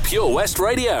 a.m. on Pure West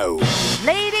Radio.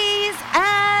 Ladies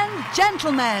and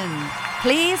gentlemen,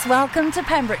 please welcome to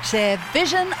Pembrokeshire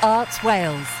Vision Arts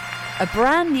Wales, a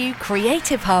brand new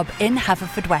creative hub in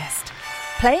Haverfordwest,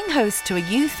 playing host to a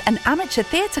youth and amateur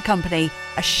theatre company,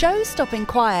 a show-stopping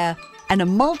choir, and a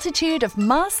multitude of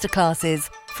masterclasses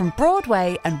from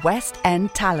Broadway and West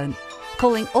End talent,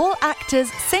 calling all actors,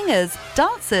 singers,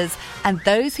 dancers, and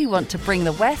those who want to bring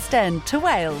the West End to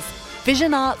Wales.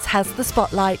 Vision Arts has the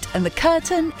spotlight and the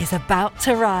curtain is about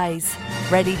to rise.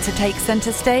 Ready to take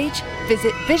centre stage?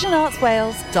 Visit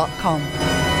visionartswales.com.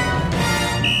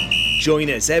 Join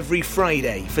us every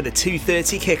Friday for the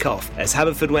 2:30 kickoff as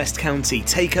Haverfordwest County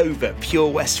take over Pure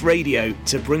West Radio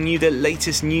to bring you the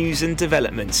latest news and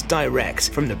developments direct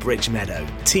from the Bridge Meadow.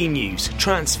 Team news,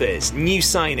 transfers, new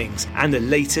signings and the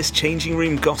latest changing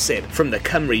room gossip from the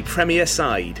Cymru Premier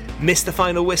side. Miss the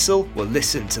final whistle? Well,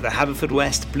 listen to the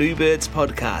Haverfordwest Bluebirds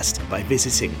podcast by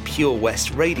visiting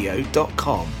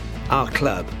purewestradio.com. Our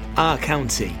club, our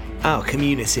county, our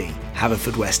community.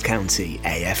 Haverfordwest County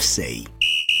AFC.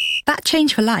 That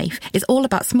Change for Life is all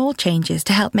about small changes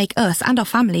to help make us and our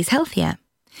families healthier.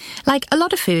 Like, a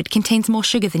lot of food contains more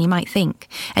sugar than you might think,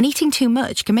 and eating too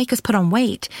much can make us put on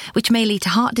weight, which may lead to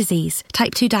heart disease,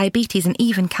 type 2 diabetes and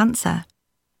even cancer.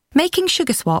 Making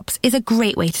sugar swaps is a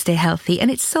great way to stay healthy, and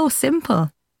it's so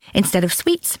simple. Instead of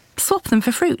sweets, swap them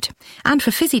for fruit. And for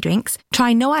fizzy drinks,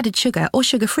 try no added sugar or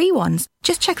sugar-free ones.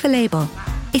 Just check the label.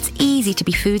 It's easy to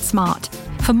be food smart.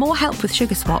 For more help with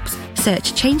sugar swaps,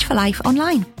 search Change for Life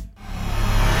online.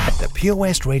 The Pure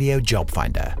West Radio Job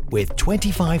Finder, with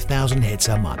 25,000 hits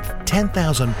a month,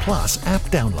 10,000 plus app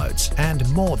downloads, and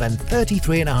more than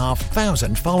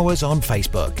 33,500 followers on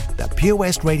Facebook. The Pure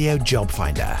West Radio Job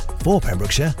Finder, for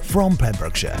Pembrokeshire, from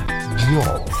Pembrokeshire.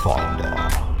 Job Finder.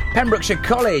 Pembrokeshire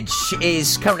College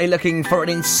is currently looking for an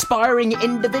inspiring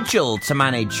individual to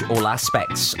manage all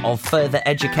aspects of further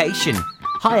education,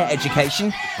 higher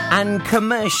education and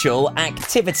commercial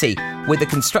activity, with a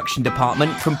construction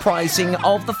department comprising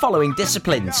of the following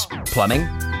disciplines: plumbing,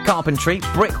 carpentry,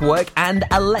 brickwork and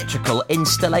electrical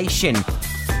installation.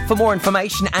 For more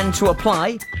information and to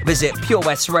apply, visit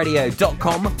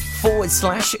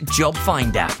purewestradio.com/job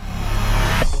finder.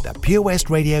 The Pure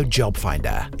West Radio Job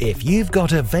Finder. If you've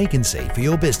got a vacancy for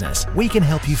your business, we can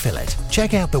help you fill it.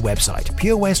 Check out the website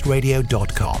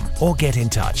purewestradio.com or get in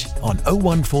touch on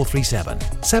 01437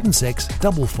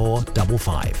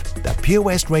 764455. The Pure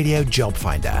West Radio Job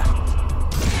Finder.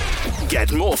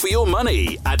 Get more for your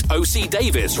money at OC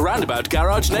Davis Roundabout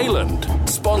Garage Neyland,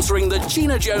 sponsoring the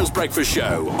Gina Jones Breakfast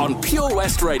Show on Pure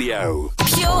West Radio.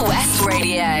 Pure West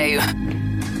Radio.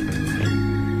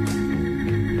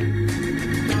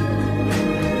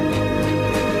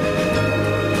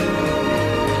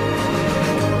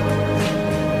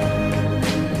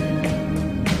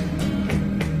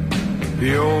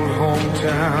 The old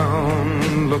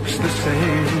hometown looks the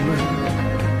same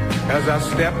as I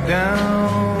step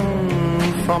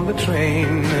down from the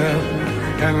train,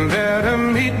 and there to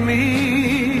meet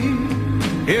me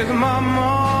is my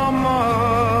mama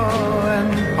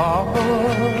and papa.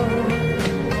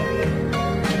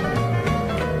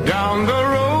 Down the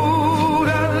road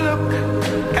I look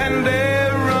and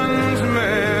there runs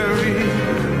Mary,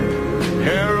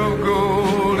 hair of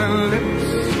gold and lips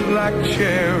like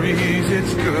cherries.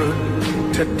 It's good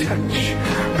to touch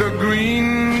the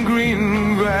green,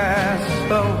 green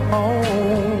grass of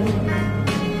home.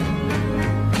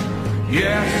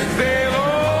 Yes, they'll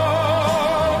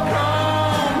all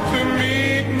come to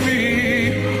meet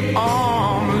me,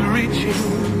 arms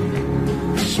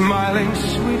reaching, smiling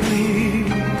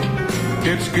sweetly.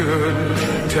 It's good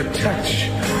to touch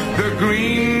the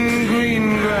green,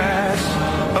 green grass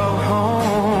of home.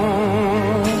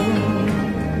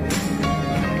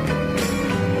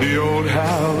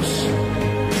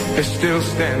 still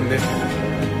standing,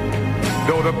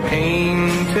 though the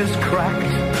paint is cracked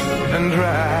and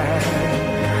dry.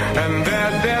 And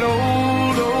there's that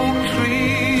old oak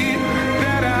tree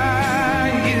that I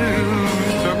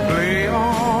used to play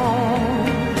on.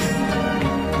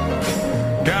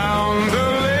 Down the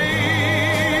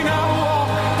lane I walk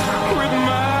with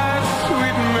my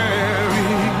sweet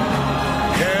Mary,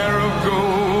 hair of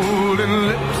gold and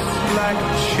lips like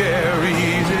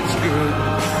cherries. It's good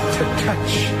to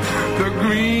touch the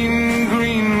green,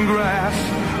 green grass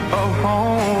of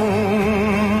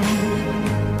home.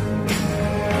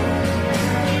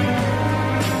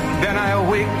 Then I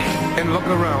awake and look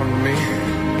around me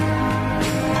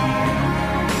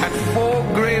at 4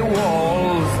 gray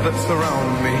walls that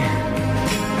surround me,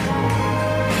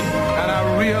 and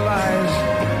I realize,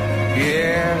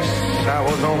 yes, I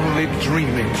was only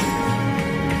dreaming.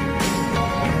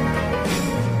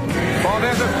 For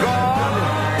there's a God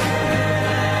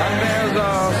and there's a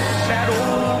sad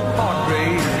old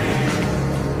portrait.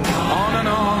 On and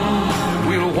on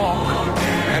we'll walk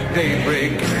at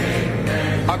daybreak.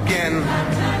 Again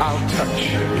I'll touch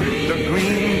the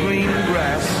green, green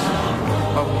grass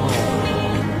of home.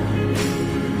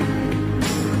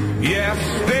 Yes,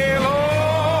 they'll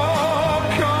all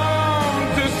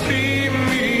come to see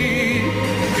me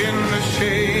in the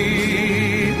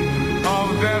shade of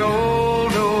that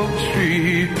old oak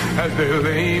tree as they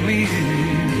lay me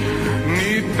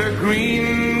 'neath the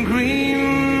green,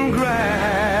 green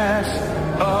grass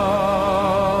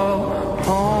of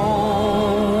home.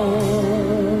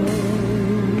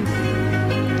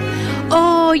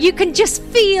 Oh, you can just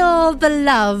feel the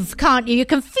love, can't you? You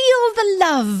can feel the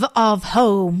love of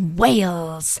home.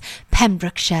 Wales,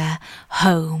 Pembrokeshire,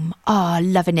 home. Oh,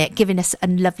 loving it. Giving us a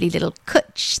lovely little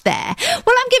cutch there.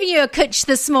 Well, I'm giving you a cutch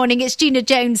this morning. It's Gina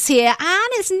Jones here, and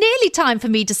it's nearly time for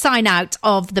me to sign out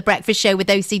of The Breakfast Show with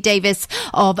OC Davis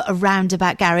of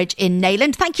Roundabout Garage in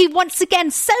Neyland. Thank you once again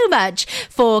so much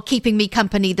for keeping me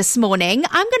company this morning.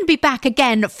 I'm going to be back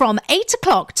again from 8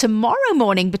 o'clock tomorrow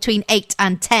morning between 8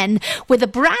 and 10 with a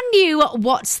brand new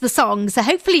What's the Song. So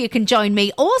hopefully you can join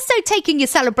me. Also taking your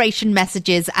celebration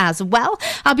messages as well.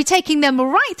 I'll be taking them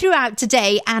right throughout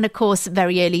today and of course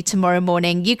very early tomorrow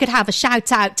morning. You could have a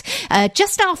shout out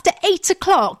just after 8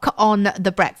 o'clock on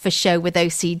The Breakfast Show with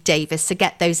OC Davis, so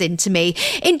get those into me.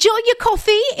 Enjoy your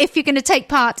coffee if you're going to take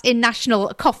part in National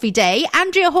Coffee Day.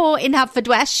 Andrea Hoare in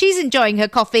Haverfordwest, she's enjoying her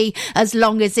coffee as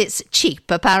long as it's cheap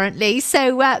apparently.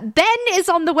 So Ben is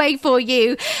on the way for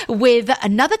you with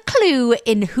another clue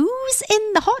in Who's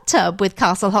in the Hot Tub with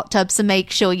Castle Hot Tub, so make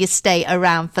sure you stay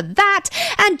around for that.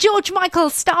 And George Michael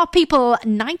Star People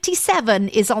 97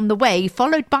 is on the way,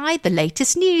 followed by the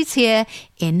latest news here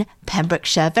in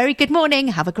Pembrokeshire. Very good morning.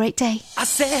 Have a great day. I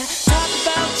said, talk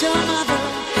about your mother,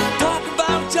 talk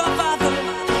about your father,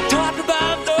 talk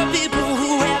about the people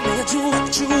who have made you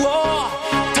what you are.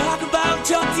 Talk about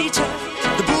your teacher,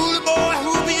 the bully boy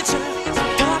who beat you.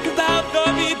 Talk about the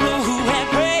people who have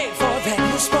prayed for that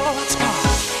new sports car.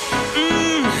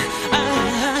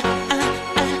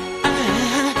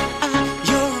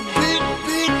 You're a big,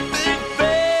 big, big,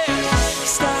 big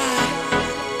star.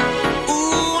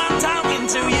 Ooh, I'm talking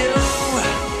to you.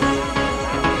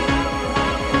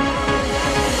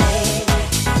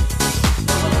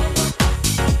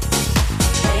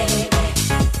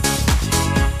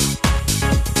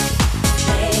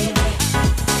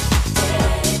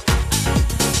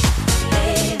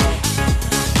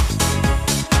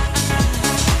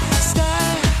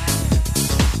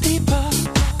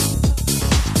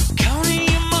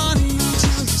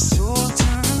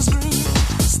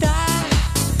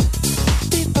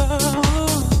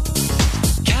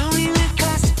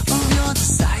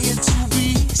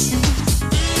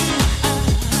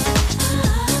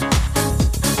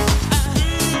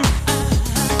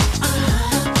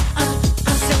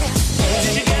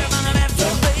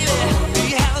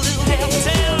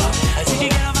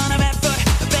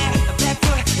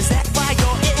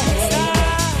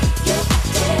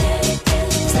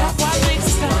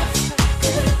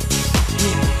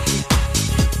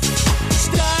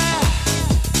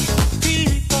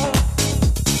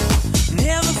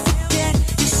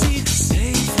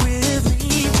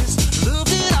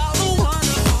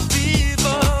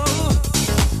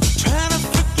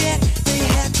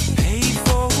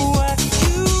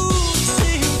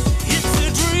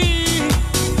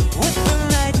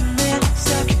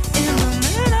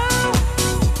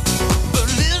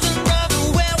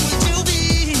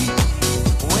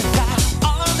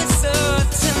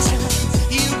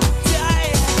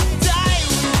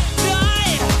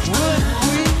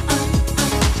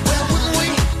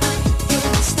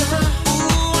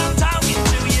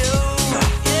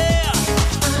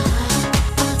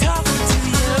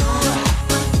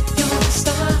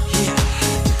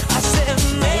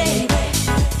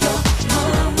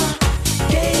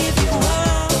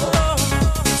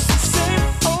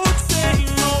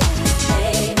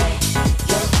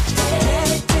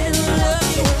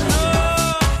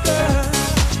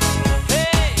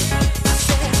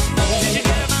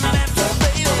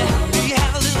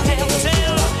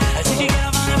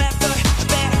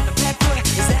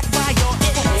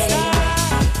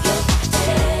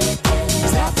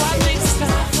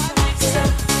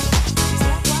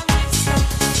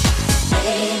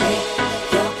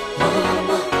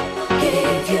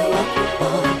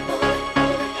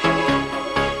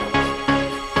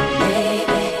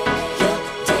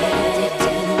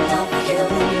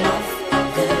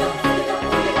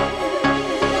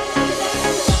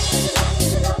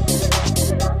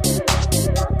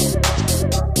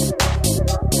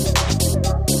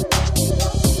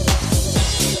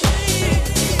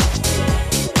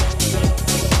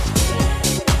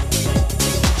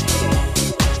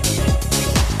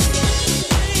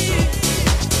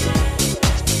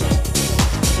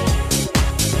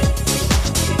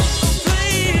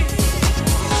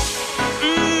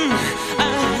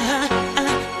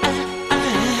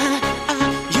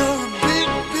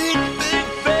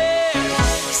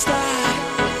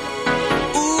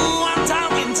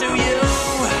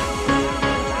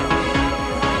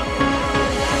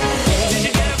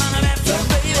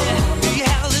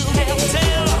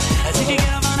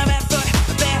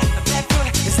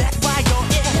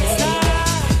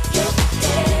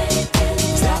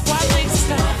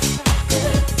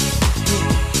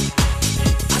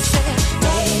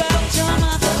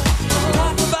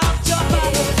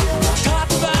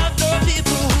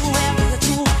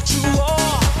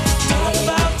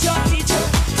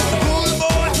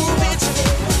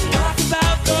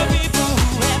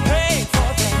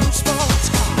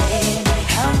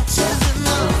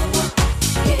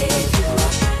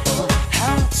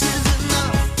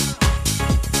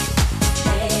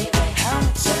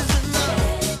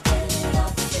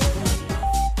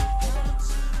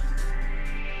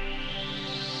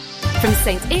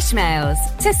 St Ishmael's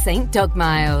to St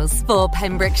Dogmiles. For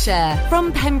Pembrokeshire,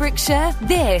 from Pembrokeshire,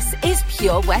 this is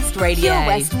Pure West Radio. Pure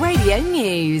West Radio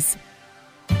News.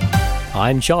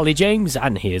 I'm Charlie James,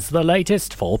 and here's the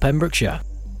latest for Pembrokeshire.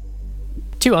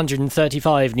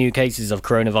 235 new cases of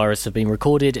coronavirus have been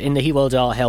recorded in the Hywel Dda Health